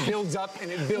 And it builds up, and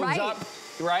it builds up,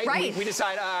 right? We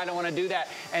decide, I don't wanna do that,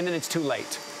 and then it's too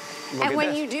late. And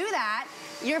when you do that,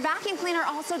 your vacuum cleaner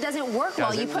also doesn't work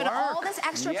well. You put all this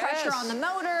extra pressure on the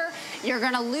motor, you're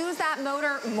gonna lose that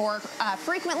motor more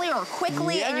frequently or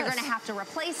quickly, and you're gonna have to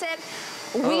replace it.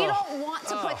 We don't want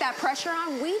to put that pressure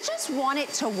on, we just want it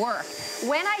to work.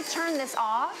 When I turn this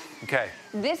off,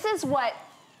 this is what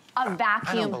a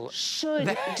vacuum should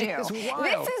do. This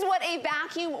is what a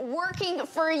vacuum working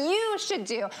for you should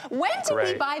do. When do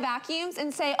we buy vacuums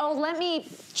and say, oh, let me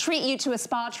treat you to a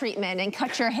spa treatment and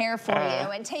cut your hair for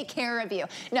you and take care of you?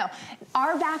 No,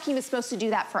 our vacuum is supposed to do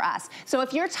that for us. So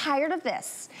if you're tired of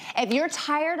this, if you're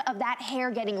tired of that hair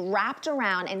getting wrapped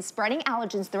around and spreading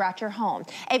allergens throughout your home,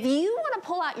 if you want to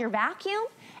pull out your vacuum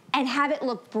and have it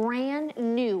look brand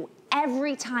new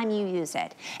every time you use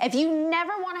it. If you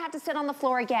never want to have to sit on the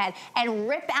floor again and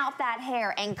rip out that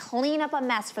hair and clean up a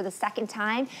mess for the second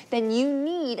time, then you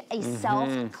need a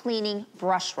self-cleaning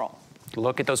brush roll.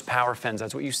 Look at those power fins.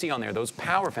 That's what you see on there, those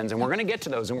power fins. And we're gonna get to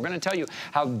those, and we're gonna tell you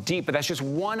how deep, but that's just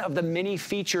one of the many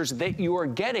features that you are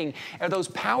getting are those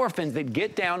power fins that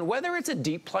get down, whether it's a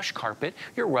deep plush carpet,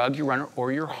 your rug, your runner,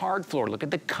 or your hard floor. Look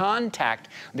at the contact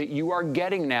that you are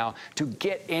getting now to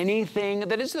get anything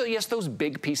that is, yes, those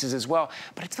big pieces as well,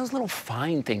 but it's those little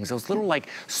fine things, those little like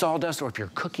sawdust, or if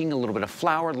you're cooking, a little bit of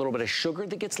flour, a little bit of sugar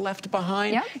that gets left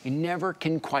behind. You never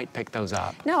can quite pick those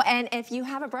up. No, and if you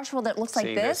have a brush roll that looks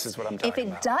like this is what I'm if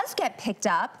it does get picked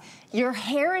up, your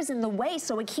hair is in the way,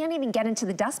 so it can't even get into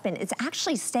the dustbin. It's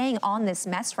actually staying on this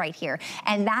mess right here.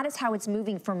 And that is how it's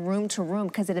moving from room to room,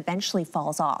 because it eventually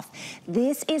falls off.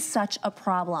 This is such a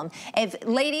problem.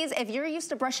 Ladies, if you're used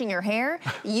to brushing your hair,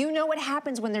 you know what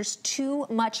happens when there's too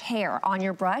much hair on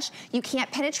your brush. You can't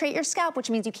penetrate your scalp, which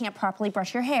means you can't properly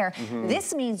brush your hair.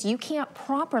 This means you can't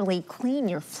properly clean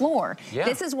your floor.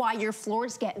 This is why your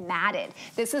floors get matted.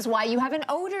 This is why you have an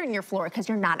odor in your floor, because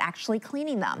you're not actually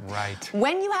cleaning them.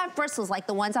 When you have bristles like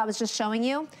the ones I was just showing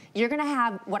you, you're gonna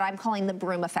have what I'm calling the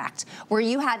broom effect, where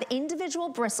you have individual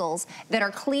bristles that are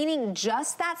cleaning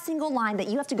just that single line that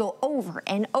you have to go over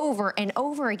and over and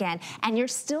over again, and you're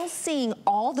still seeing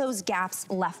all those gaps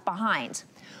left behind.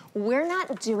 We're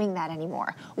not doing that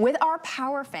anymore. With our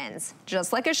power fins,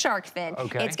 just like a shark fin,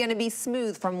 it's gonna be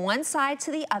smooth from one side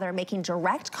to the other, making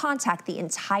direct contact the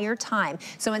entire time.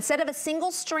 So instead of a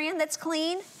single strand that's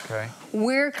clean,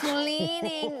 we're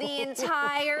cleaning the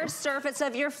entire surface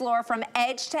of your floor from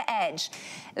edge to edge.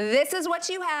 This is what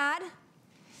you had.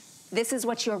 This is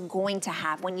what you're going to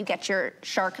have when you get your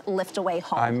Shark Lift Away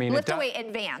home. I mean, Lift Away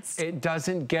Advanced. It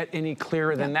doesn't get any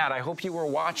clearer than that. I hope you were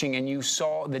watching and you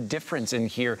saw the difference in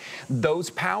here. Those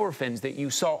power fins that you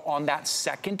saw on that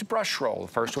second brush roll, the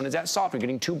first one is that soft, you're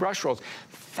getting 2 brush rolls.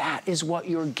 That is what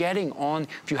you're getting on,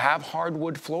 if you have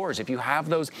hardwood floors, if you have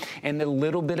those, and the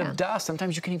little bit of dust,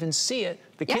 sometimes you can even see it.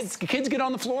 The kids get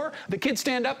on the floor, the kids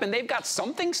stand up, and they've got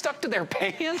something stuck to their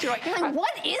pants. You're like,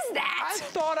 what is that? I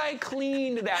thought I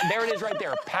cleaned that. There it is right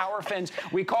there, power fins.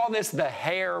 We call this the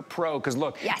Hair Pro, because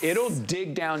look, it'll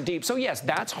dig down deep. So yes,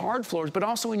 that's hard floors, but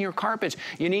also in your carpets,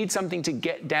 you need something to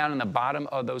get down in the bottom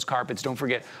of those carpets. Don't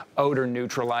forget odor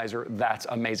neutralizer. That's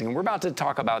amazing. And we're about to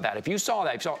talk about that. If you saw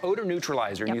that, if you saw odor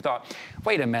neutralizer, and you thought,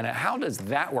 wait a minute, how does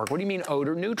that work? What do you mean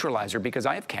odor neutralizer? Because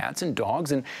I have cats and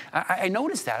dogs, and I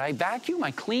noticed that. I vacuum, I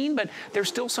clean, but there's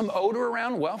still some odor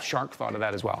around. Well, Shark thought of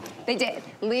that as well. They did.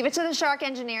 Leave it to the Shark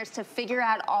engineers to figure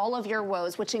out all of your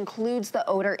woes, which includes the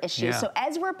odor issues. So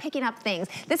as we're picking up things,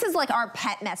 this is like our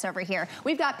pet mess over here.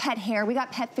 We've got pet hair, we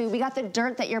got pet food, we got the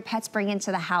dirt that your pets bring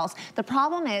into the house. The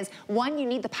problem is, one, you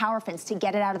need the power fins to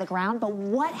get it out of the ground, but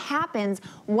what happens,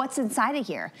 what's inside of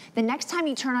here? The next time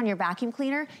you turn on your vacuum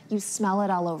cleaner, you smell it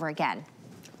all over again.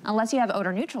 Unless you have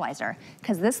odor neutralizer,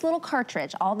 because this little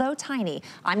cartridge, although tiny,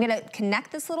 I'm gonna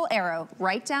connect this little arrow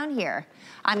right down here.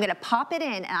 I'm gonna pop it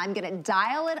in, and I'm gonna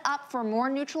dial it up for more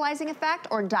neutralizing effect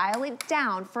or dial it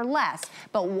down for less.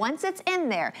 But once it's in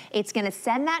there, it's gonna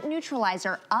send that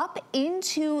neutralizer up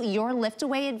into your Lift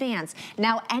Away Advance.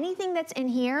 Now, anything that's in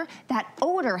here, that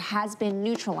odor has been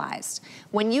neutralized.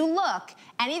 When you look,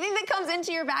 anything that comes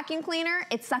into your vacuum cleaner,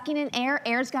 it's sucking in air.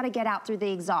 Air's gotta get out through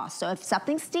the exhaust. So if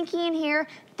something's stinky in here,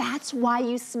 That's why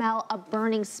you smell a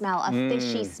burning smell, a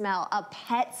fishy smell, a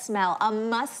pet smell, a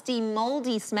musty,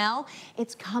 moldy smell.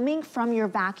 It's coming from your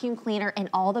vacuum cleaner and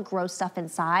all the gross stuff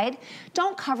inside.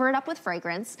 Don't cover it up with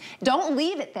fragrance. Don't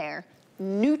leave it there.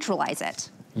 Neutralize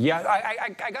it. Yeah,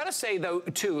 I gotta say though,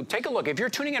 too, take a look. If you're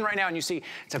tuning in right now and you see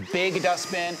it's a big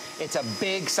dustbin, it's a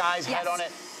big size head on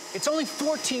it, it's only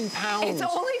 14 pounds. It's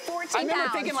only 14 pounds. I remember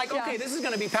thinking like, okay, this is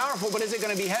gonna be powerful, but is it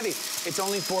gonna be heavy? It's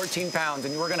only 14 pounds,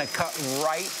 and we're gonna cut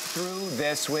right through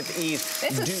this with ease.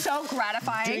 This is so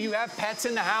gratifying. Do you have pets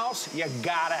in the house? You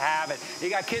gotta have it. You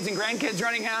got kids and grandkids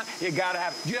running out? You gotta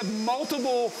have it. Do you have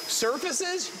multiple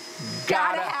surfaces?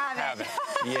 Gotta have it.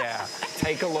 Yeah,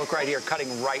 take a look right here,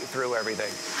 cutting right through everything.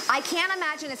 I can't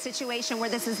imagine a situation where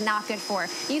this is not good for.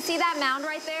 You see that mound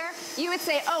right there? You would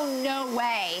say, oh, no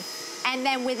way. And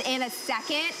then within a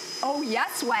second, oh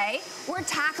yes way, we're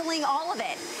tackling all of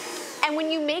it. And when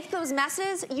you make those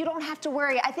messes, you don't have to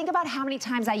worry. I think about how many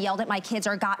times I yelled at my kids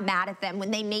or got mad at them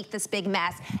when they make this big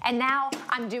mess. And now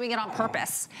I'm doing it on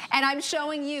purpose. And I'm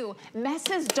showing you,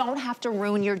 messes don't have to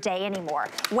ruin your day anymore.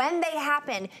 When they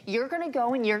happen, you're gonna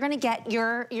go and you're gonna get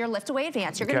your lift away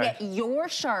advance. You're gonna get your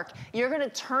Shark. You're gonna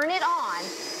turn it on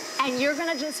and you're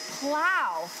gonna just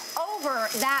plow over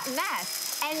that mess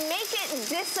and make it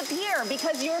disappear,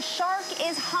 because your Shark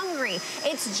is hungry.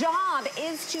 Its job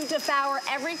is to devour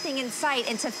everything in sight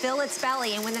and to fill its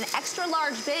belly. And with an extra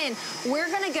large bin,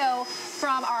 we're gonna go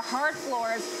from our hard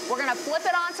floors, we're gonna flip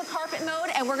it onto carpet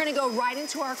mode, and we're gonna go right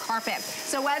into our carpet.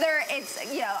 So whether it's,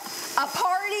 you know, a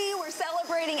party, we're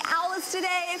celebrating Alice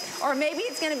today, or maybe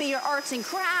it's gonna be your arts and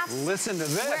crafts. Listen to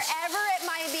this. Wherever it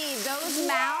might be, those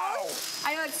mounds,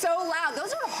 I know it's so loud,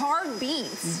 those are hard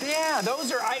beats. Yeah,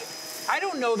 those are, I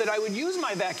don't know that I would use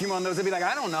my vacuum on those. I'd be like,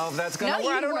 I don't know if that's gonna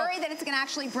work. No, you worry that it's gonna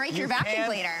actually break your vacuum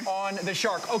cleaner. On the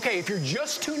Shark. Okay, if you're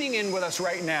just tuning in with us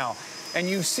right now, and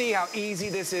you see how easy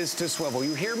this is to swivel.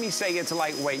 You hear me say it's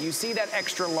lightweight. You see that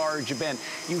extra large bin.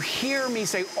 You hear me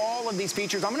say all of these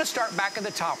features. I'm gonna start back at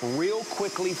the top real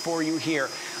quickly for you here.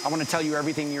 I wanna tell you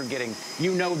everything you're getting.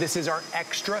 You know this is our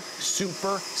extra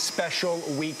super special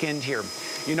weekend here.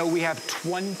 You know, we have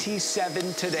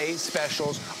 27 today's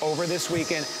specials over this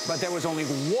weekend, but there was only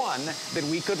one that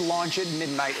we could launch at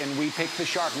midnight, and we picked the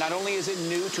Shark. Not only is it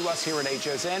new to us here at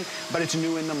HSN, but it's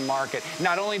new in the market.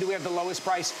 Not only do we have the lowest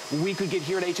price we could get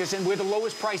here at HSN, we're the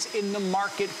lowest price in the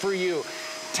market for you.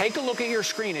 Take a look at your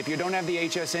screen. If you don't have the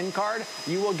HSN card,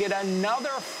 you will get another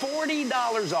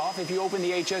 $40 off if you open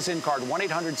the HSN card,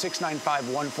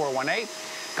 1-800-695-1418.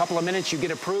 A couple of minutes, you get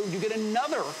approved, you get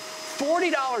another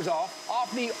 $40 off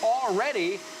the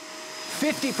already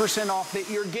 50% off that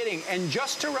you're getting. And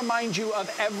just to remind you of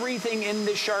everything in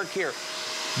this Shark here,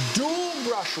 dual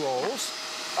brush rolls,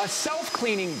 a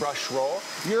self-cleaning brush roll,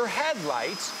 your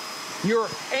headlights, your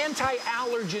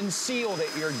anti-allergen seal that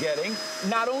you're getting.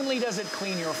 Not only does it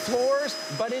clean your floors,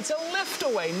 but it's a lift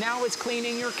away. Now it's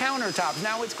cleaning your countertops.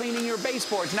 Now it's cleaning your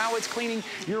baseboards. Now it's cleaning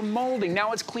your molding.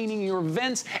 Now it's cleaning your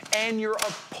vents and your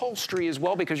upholstery as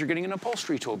well, because you're getting an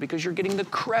upholstery tool, because you're getting the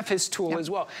crevice tool as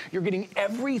well. You're getting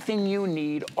everything you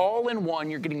need all in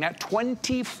one. You're getting that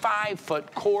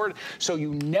 25-foot cord so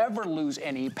you never lose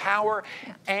any power.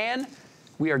 And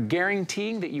we are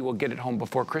guaranteeing that you will get it home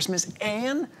before Christmas,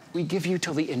 and we give you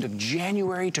till the end of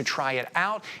January to try it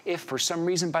out. If for some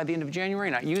reason by the end of January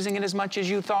you're not using it as much as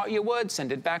you thought you would,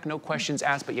 send it back, no questions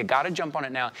asked, but you gotta jump on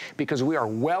it now, because we are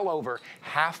well over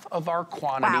half of our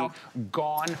quantity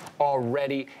gone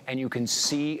already, and you can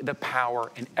see the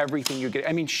power in everything you get.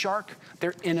 I mean, Shark,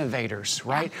 they're innovators,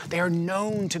 right? They are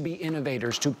known to be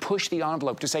innovators, to push the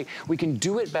envelope, to say, we can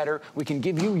do it better, we can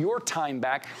give you your time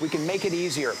back, we can make it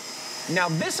easier. Now,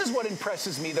 this is what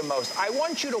impresses me the most. I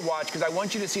want you to watch, because I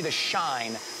want you to see the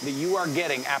shine that you are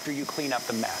getting after you clean up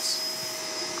the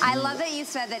mess. I love that you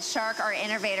said that Shark are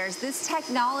innovators. This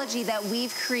technology that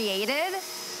we've created,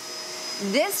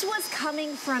 this was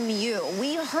coming from you.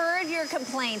 We heard your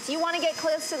complaints. You want to get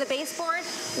close to the baseboard?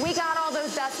 We got all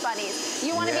those dust bunnies.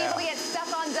 You want to be able to get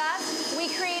stuck on dust? We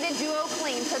created Duo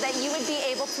Clean so that you would be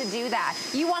able to do that.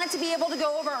 You wanted to be able to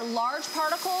go over large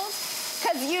particles,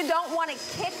 because you don't want to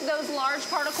kick those large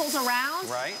particles around.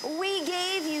 Right. We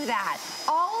gave you that.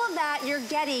 All of that you're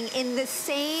getting in the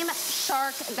same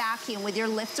Shark vacuum with your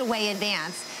Lift Away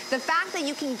Advance. The fact that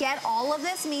you can get all of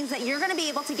this means that you're going to be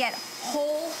able to get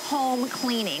whole home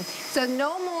cleaning. So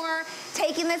no more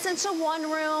taking this into one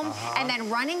room and then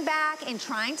running back and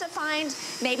trying to find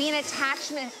maybe an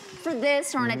attachment for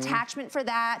this or an attachment for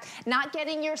that, not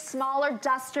getting your smaller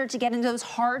duster to get into those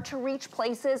hard to reach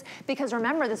places, because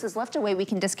remember, this is Lift Away. We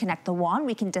can disconnect the wand,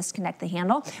 we can disconnect the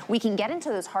handle, we can get into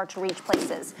those hard to reach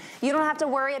places. You don't have to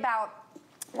worry about,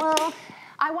 well,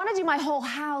 I want to do my whole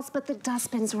house, but the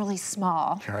dustbin's really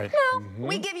small. Right. No,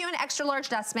 we give you an extra large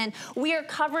dustbin. We are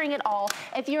covering it all.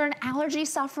 If you're an allergy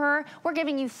sufferer, we're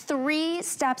giving you 3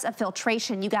 steps of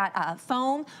filtration. You got a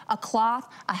foam, a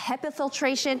cloth, a HEPA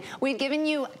filtration. We've given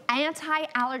you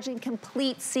anti-allergen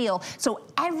complete seal. So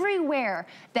everywhere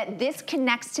that this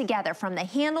connects together, from the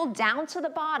handle down to the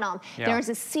bottom, there's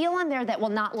a seal in there that will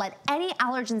not let any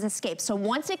allergens escape. So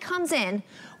once it comes in,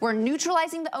 we're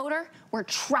neutralizing the odor, we're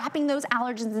trapping those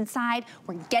allergens inside,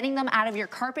 we're getting them out of your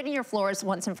carpet and your floors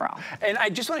once and for all. And I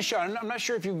just want to show, I'm not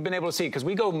sure if you've been able to see, because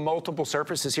we go multiple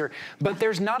surfaces here, but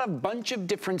there's not a bunch of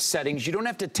different settings. You don't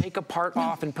have to take a part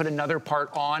off and put another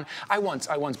part on. I once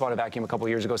bought a vacuum a couple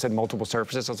years ago, said multiple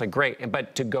surfaces. I was like, great.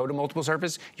 But to go to multiple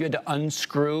surfaces, you had to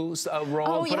unscrew a roll, put another roll in.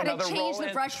 Oh, you had to change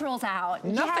the brush rolls out.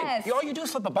 Nothing. Yes. All you do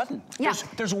is flip a button. Yeah.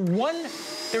 There's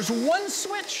one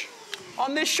switch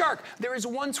on this shark. There is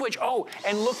one switch. Oh,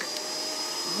 and look,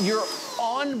 you're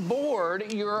on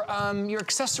board. Your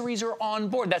accessories are on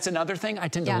board. That's another thing. I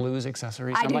tend to lose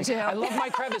accessories. I do too. I love my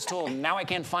crevice tool. Now I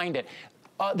can't find it.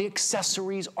 The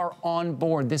accessories are on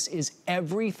board. This is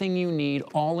everything you need,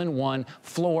 all in one.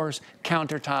 Floors,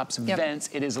 countertops, vents.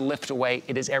 It is lift away.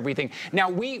 It is everything. Now,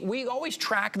 we always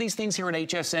track these things here at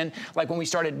HSN. Like when we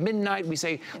start at midnight, we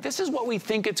say, this is what we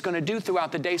think it's going to do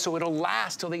throughout the day, so it'll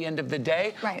last till the end of the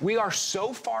day. Right. We are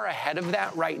so far ahead of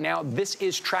that right now. This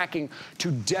is tracking to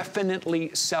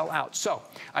definitely sell out. So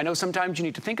I know sometimes you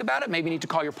need to think about it. Maybe you need to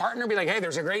call your partner, be like, hey,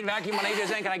 there's a great vacuum on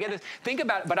HSN. Can I get this? Think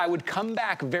about it. But I would come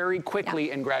back very quickly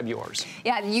and grab yours.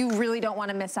 Yeah, you really don't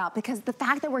want to miss out, because the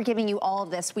fact that we're giving you all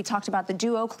of this, we talked about the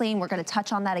Duo Clean, we're going to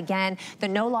touch on that again, the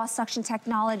no-loss suction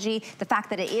technology, the fact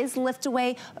that it is lift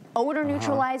away, odor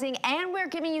neutralizing, and we're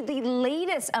giving you the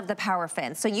latest of the power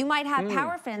fins. So you might have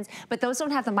power fins, but those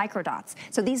don't have the microdots.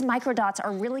 So these microdots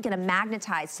are really going to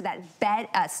magnetize to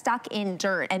that stuck in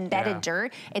dirt, embedded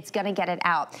dirt. It's going to get it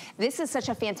out. This is such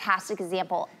a fantastic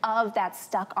example of that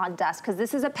stuck on dust, because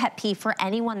this is a pet peeve for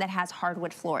anyone that has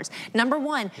hardwood floors. Number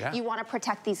one, you want to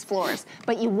protect these floors,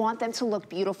 but you want them to look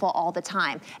beautiful all the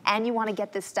time. And you want to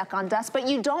get this stuck on dust, but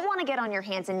you don't want to get on your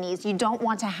hands and knees. You don't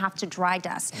want to have to dry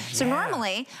dust. So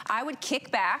normally, I would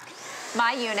kick back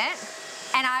my unit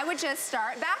and I would just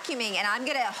start vacuuming, and I'm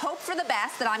going to hope for the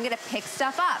best that I'm going to pick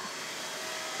stuff up.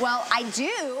 Well,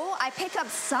 I pick up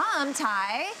some,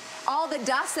 all the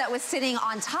dust that was sitting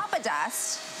on top of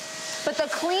dust. But the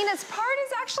cleanest part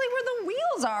is actually where the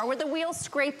wheels are, where the wheels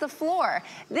scrape the floor.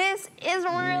 This is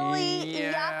really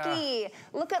yucky.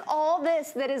 Look at all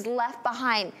this that is left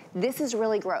behind. This is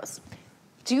really gross.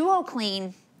 Duo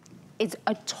Clean is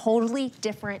a totally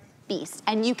different beast,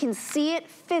 and you can see it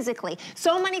physically.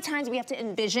 So many times we have to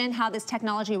envision how this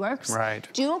technology works. Right.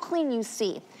 Duo Clean, you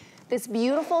see this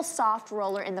beautiful soft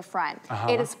roller in the front.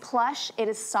 It is plush, it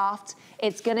is soft.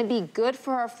 It's gonna be good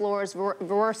for our floors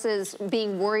versus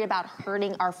being worried about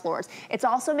hurting our floors. It's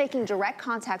also making direct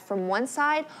contact from one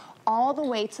side all the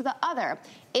way to the other.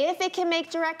 If it can make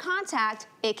direct contact,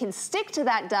 it can stick to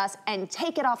that dust and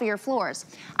take it off of your floors.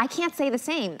 I can't say the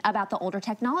same about the older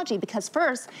technology, because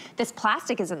first, this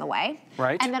plastic is in the way.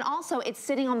 Right. And then also it's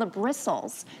sitting on the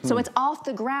bristles. So it's off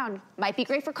the ground. Might be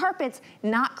great for carpets,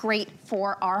 not great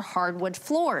for our hardwood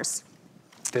floors.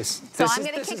 This is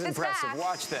impressive. Back.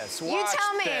 Watch this. You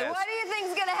tell me, what do you think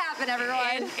is gonna happen, everyone?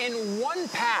 And in one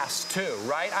pass, too,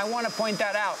 right? I want to point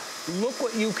that out. Look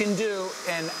what you can do,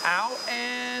 and out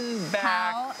and back.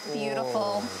 How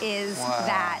beautiful is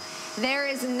that? There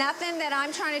is nothing that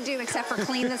I'm trying to do except for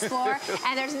clean this floor,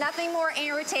 and there's nothing more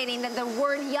irritating than the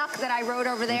word yuck that I wrote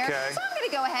over there. So I'm gonna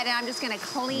go ahead and I'm just gonna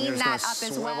clean that up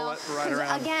as well.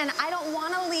 Again, I don't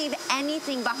wanna leave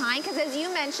anything behind, because as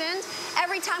you mentioned,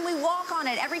 every time we walk on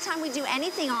it, every time we do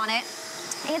anything on it,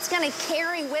 it's gonna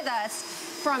carry with us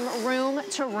from room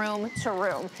to room to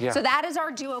room. So that is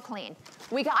our Duo Clean.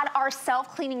 We got our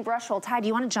self-cleaning brush roll. Ty, do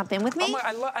you want to jump in with me?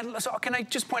 So can I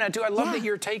just point out, too, I love that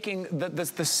you're taking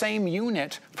the same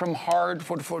unit from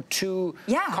hardwood to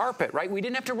carpet, right? We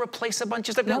didn't have to replace a bunch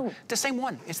of stuff. No, the same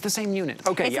one. It's the same unit.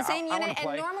 Okay, it's the same unit,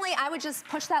 and normally I would just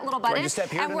push that little button,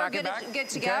 and we're good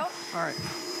to go. All right.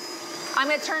 I'm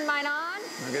going to turn mine on.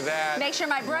 Look at that. Make sure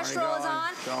my brush roll is on.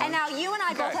 And now you and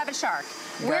I both have a shark.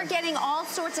 We're getting all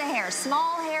sorts of hair.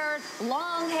 Small hair,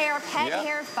 long hair, pet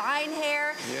hair, fine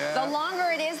hair. The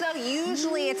longer it is, though,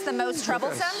 usually it's the most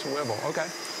troublesome. Swivel, okay.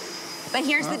 But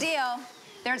here's the deal.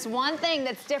 There's one thing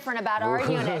that's different about our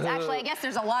units. Actually, I guess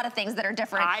there's a lot of things that are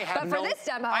different. But for this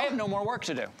demo, I have no more work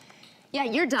to do. Yeah,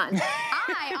 you're done.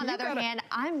 I, on the other hand,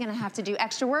 I'm gonna have to do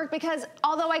extra work because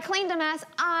although I cleaned a mess,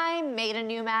 I made a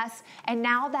new mess. And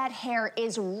now that hair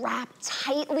is wrapped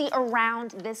tightly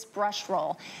around this brush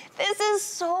roll. This is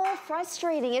so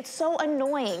frustrating. It's so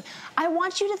annoying. I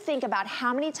want you to think about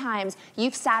how many times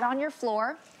you've sat on your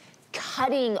floor,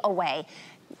 cutting away,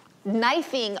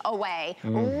 knifing away,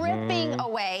 ripping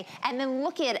away, and then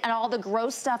look at all the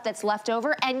gross stuff that's left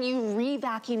over and you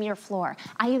re-vacuum your floor.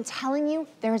 I am telling you,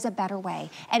 there's a better way.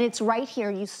 And it's right here.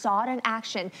 You saw it in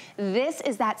action. This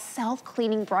is that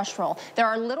self-cleaning brush roll. There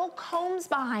are little combs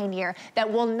behind here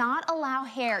that will not allow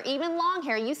hair, even long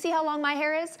hair. You see how long my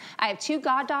hair is? I have 2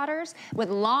 goddaughters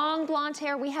with long blonde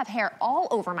hair. We have hair all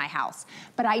over my house,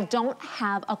 but I don't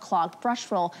have a clogged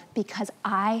brush roll because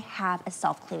I have a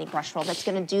self-cleaning brush roll that's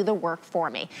gonna do the work for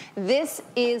me. This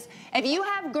is, if you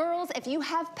have girls, if you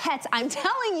have pets, I'm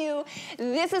telling you,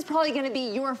 this is probably gonna be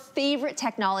your favorite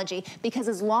technology because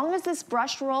as long as this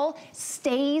brush roll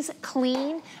stays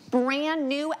clean, brand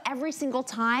new every single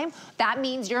time, that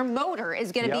means your motor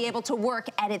is gonna be able to work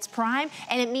at its prime,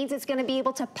 and it means it's gonna be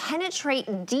able to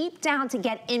penetrate deep down to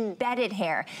get embedded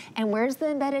hair. And where's the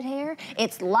embedded hair?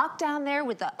 It's locked down there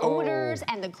with the odors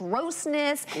and the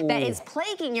grossness that is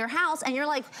plaguing your house, and you're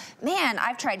like, man,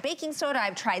 I've tried baking soda,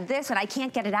 I've tried this, and I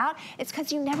can't get it out. It's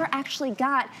because you never actually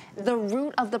got the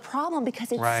root of the problem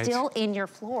because it's still in your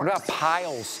floors. What about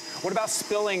piles? What about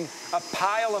spilling a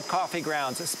pile of coffee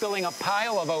grounds, spilling a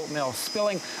pile of oatmeal,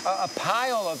 spilling a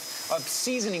pile of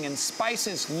seasoning and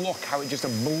spices? Look how it just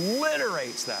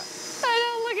obliterates that. I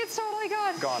know, look, it's totally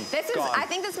gone. Gone. This is, I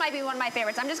think this might be one of my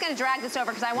favorites. I'm just gonna drag this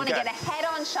over because I want to get a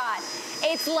head-on shot.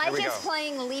 It's like it's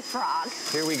playing leapfrog.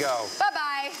 Here we go.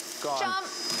 Bye-bye. Gone. Jump,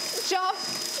 jump,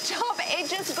 jump. It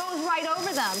just goes right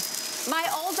over them. My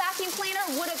old vacuum cleaner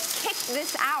would have kicked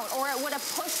this out or it would have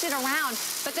pushed it around,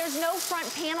 but there's no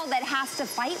front panel that has to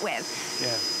fight with.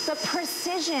 The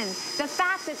precision, the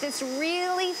fact that this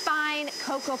really fine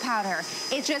cocoa powder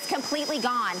is just completely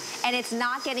gone and it's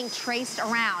not getting traced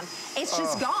around. It's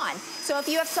just gone. So if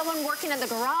you have someone working in the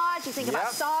garage, you think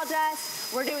about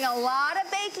sawdust. We're doing a lot of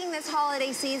baking this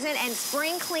holiday season and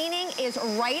spring cleaning is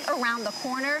right around the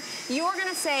corner. You're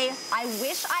gonna say, I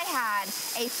wish I had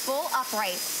a full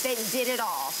upright that did it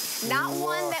all. Not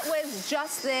one that was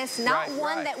just this, not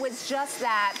one that was just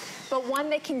that, but one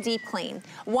that can deep clean.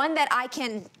 One that I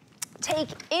can take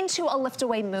into a lift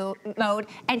away mode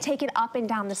and take it up and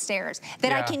down the stairs.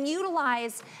 That I can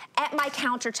utilize at my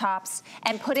countertops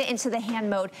and put it into the hand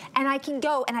mode. And I can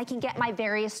go and I can get my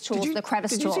various tools, the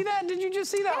crevice tool. Did you see that? Did you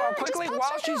just see that? Well, quickly,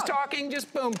 while she's talking,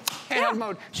 just boom, handheld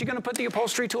mode. She's gonna put the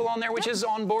upholstery tool on there, which is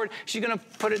on board. She's gonna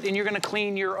put it, and you're gonna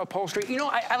clean your upholstery. You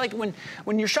know, I like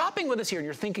when you're shopping with us here and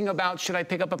you're thinking about, should I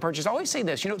pick up a purchase? I always say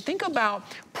this, you know, think about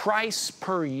price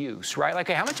per use, right? Like,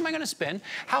 okay, how much am I gonna spend?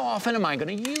 How often am I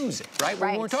gonna use it? Right?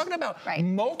 When we're talking about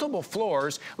multiple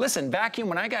floors, listen, vacuum,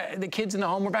 when I got the kids in the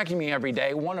home, we're vacuuming every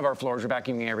day. One of our floors we're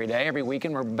vacuuming every day. Every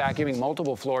weekend we're vacuuming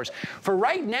multiple floors. For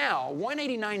right now,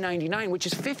 $189.99, which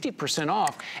is 50%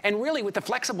 off. And really with the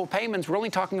flexible payments, we're only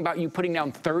talking about you putting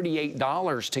down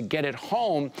 $38 to get it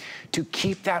home, to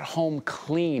keep that home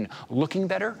clean, looking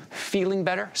better, feeling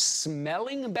better,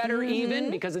 smelling better even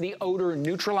because of the odor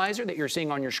neutralizer that you're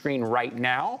seeing on your screen right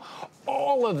now.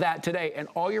 All of that today, and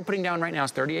all you're putting down right now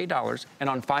is $38, and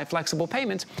on 5 flexible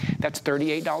payments, that's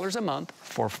 $38 a month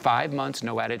for 5 months,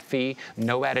 no added fee,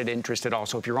 no added interest at all.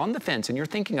 So if you're on the fence and you're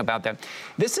thinking about that,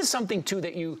 this is something too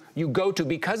that you go to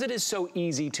because it is so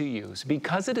easy to use,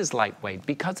 because it is lightweight,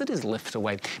 because it is lift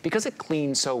away, because it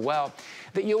cleans so well,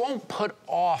 that you won't put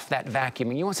off that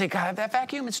vacuuming. You won't say, God, that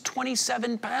vacuum is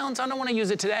 27 pounds. I don't want to use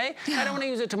it today. I don't want to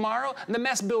use it tomorrow. And the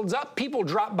mess builds up. People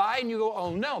drop by and you go,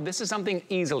 oh no, this is something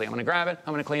easily. I'm going to grab it.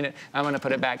 I'm going to clean it. I'm going to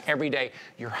put it back every day.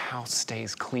 Your house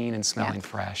stays clean and smelling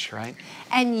fresh, right?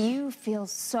 And you feel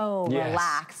so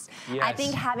relaxed. I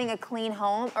think having a clean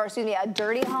home, or excuse me, a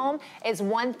dirty home is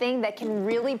one thing that can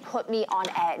really put me on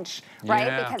edge,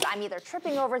 right? Because I'm either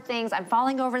tripping over things, I'm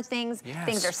falling over things,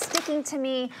 things are sticking to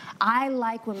me. I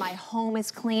like when my home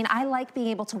is clean. I like being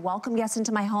able to welcome guests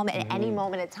into my home at any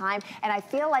moment in time. And I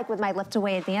feel like with my Lift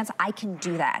Away Advance, I can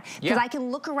do that. Because I can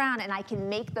look around and I can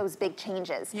make those big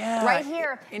changes. Right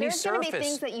here, there's gonna be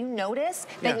things that you notice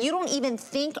that you don't even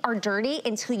think are dirty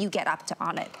until you get up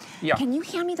on it. Can you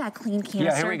hand me that clean canister?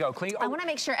 Yeah, here we go. Clean. I wanna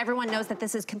make sure everyone knows that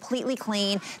this is completely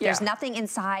clean. There's nothing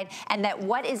inside, and that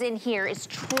what is in here is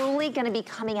truly gonna be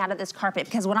coming out of this carpet.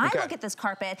 Because when I look at this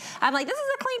carpet, I'm like, this is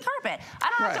a clean carpet. I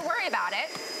don't have to worry about it.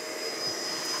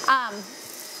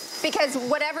 Because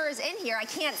whatever is in here, I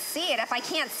can't see it. If I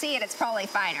can't see it, it's probably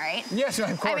fine, right? Yes,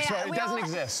 of course, right. It doesn't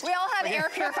exist. We all have air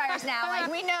purifiers now.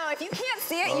 Like, we know if you can't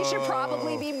see it, you should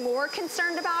probably be more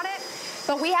concerned about it.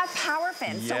 But we have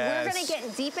paraffin, so we're gonna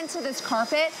get deep into this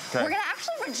carpet. We're gonna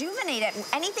actually rejuvenate it.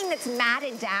 Anything that's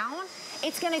matted down,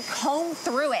 it's gonna comb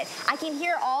through it. I can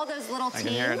hear all those little teens. I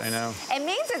can hear it, I know. It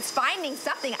means it's finding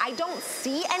something. I don't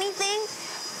see anything,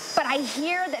 but I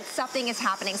hear that something is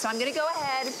happening. So I'm gonna go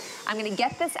ahead, I'm gonna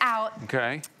get this out.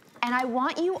 Okay. And I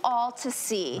want you all to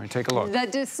see take a look. The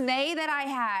dismay that I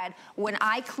had when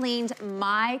I cleaned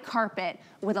my carpet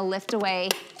with a lift away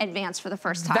advance for the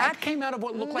first time. That came out of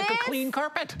what looked like a clean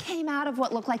carpet? Came out of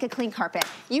what looked like a clean carpet.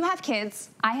 You have kids,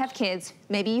 I have kids,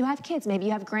 maybe you have kids, maybe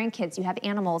you have grandkids, you have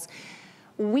animals.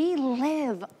 We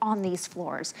live on these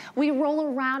floors. We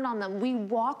roll around on them. We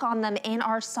walk on them in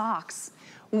our socks.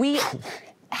 We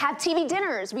have TV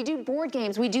dinners, we do board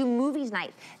games, we do movies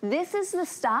night. This is the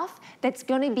stuff that's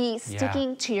gonna be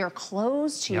sticking to your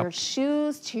clothes, to your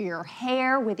shoes, to your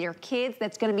hair with your kids,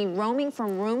 that's gonna be roaming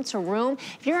from room to room.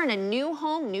 If you're in a new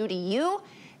home, new to you,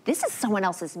 this is someone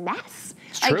else's mess.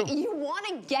 It's true. You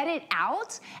wanna get it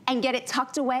out and get it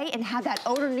tucked away and have that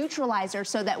odor neutralizer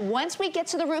so that once we get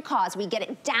to the root cause, we get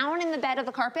it down in the bed of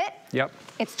the carpet,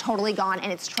 it's totally gone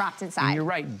and it's trapped inside. And you're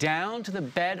right, down to the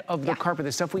bed of the carpet,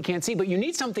 the stuff we can't see, but you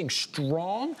need something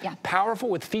strong, powerful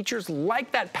with features like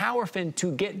that paraffin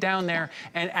to get down there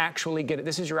and actually get it.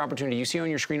 This is your opportunity. You see on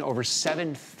your screen over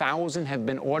 7,000 have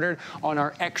been ordered on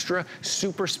our extra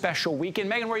super special weekend.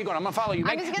 Megan, where are you going? I'm gonna follow you.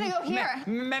 I'm just gonna go here.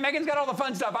 Megan's got all the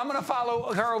fun stuff. I'm gonna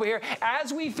follow her over here.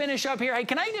 As we finish up here, hey,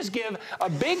 can I just give a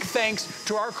big thanks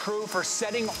to our crew for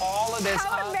setting all of this up.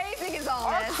 How amazing is all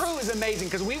Our this? crew is amazing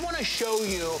because we want to show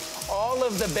you all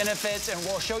of the benefits and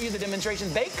we'll show you the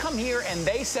demonstration. They come here and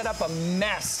they set up a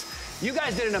mess. You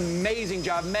guys did an amazing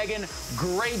job. Megan,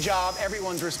 great job.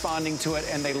 Everyone's responding to it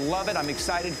and they love it. I'm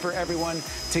excited for everyone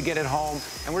to get it home.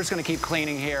 And we're just gonna keep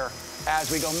cleaning here as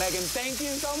we go. Megan, thank you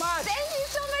so much. Thank you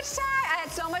so much, Ty. I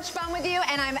had so much fun with you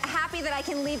and I'm happy that I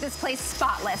can leave this place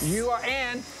spotless. You are,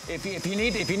 and if you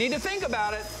need to think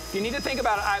about it,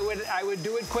 I would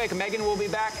do it quick. Megan will be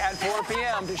back at 4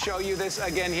 p.m. to show you this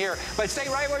again here. But stay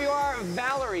right where you are.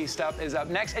 Valerie stuff is up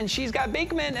next and she's got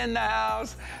Beekman in the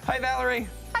house. Hi, Valerie.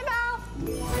 Hi, Val.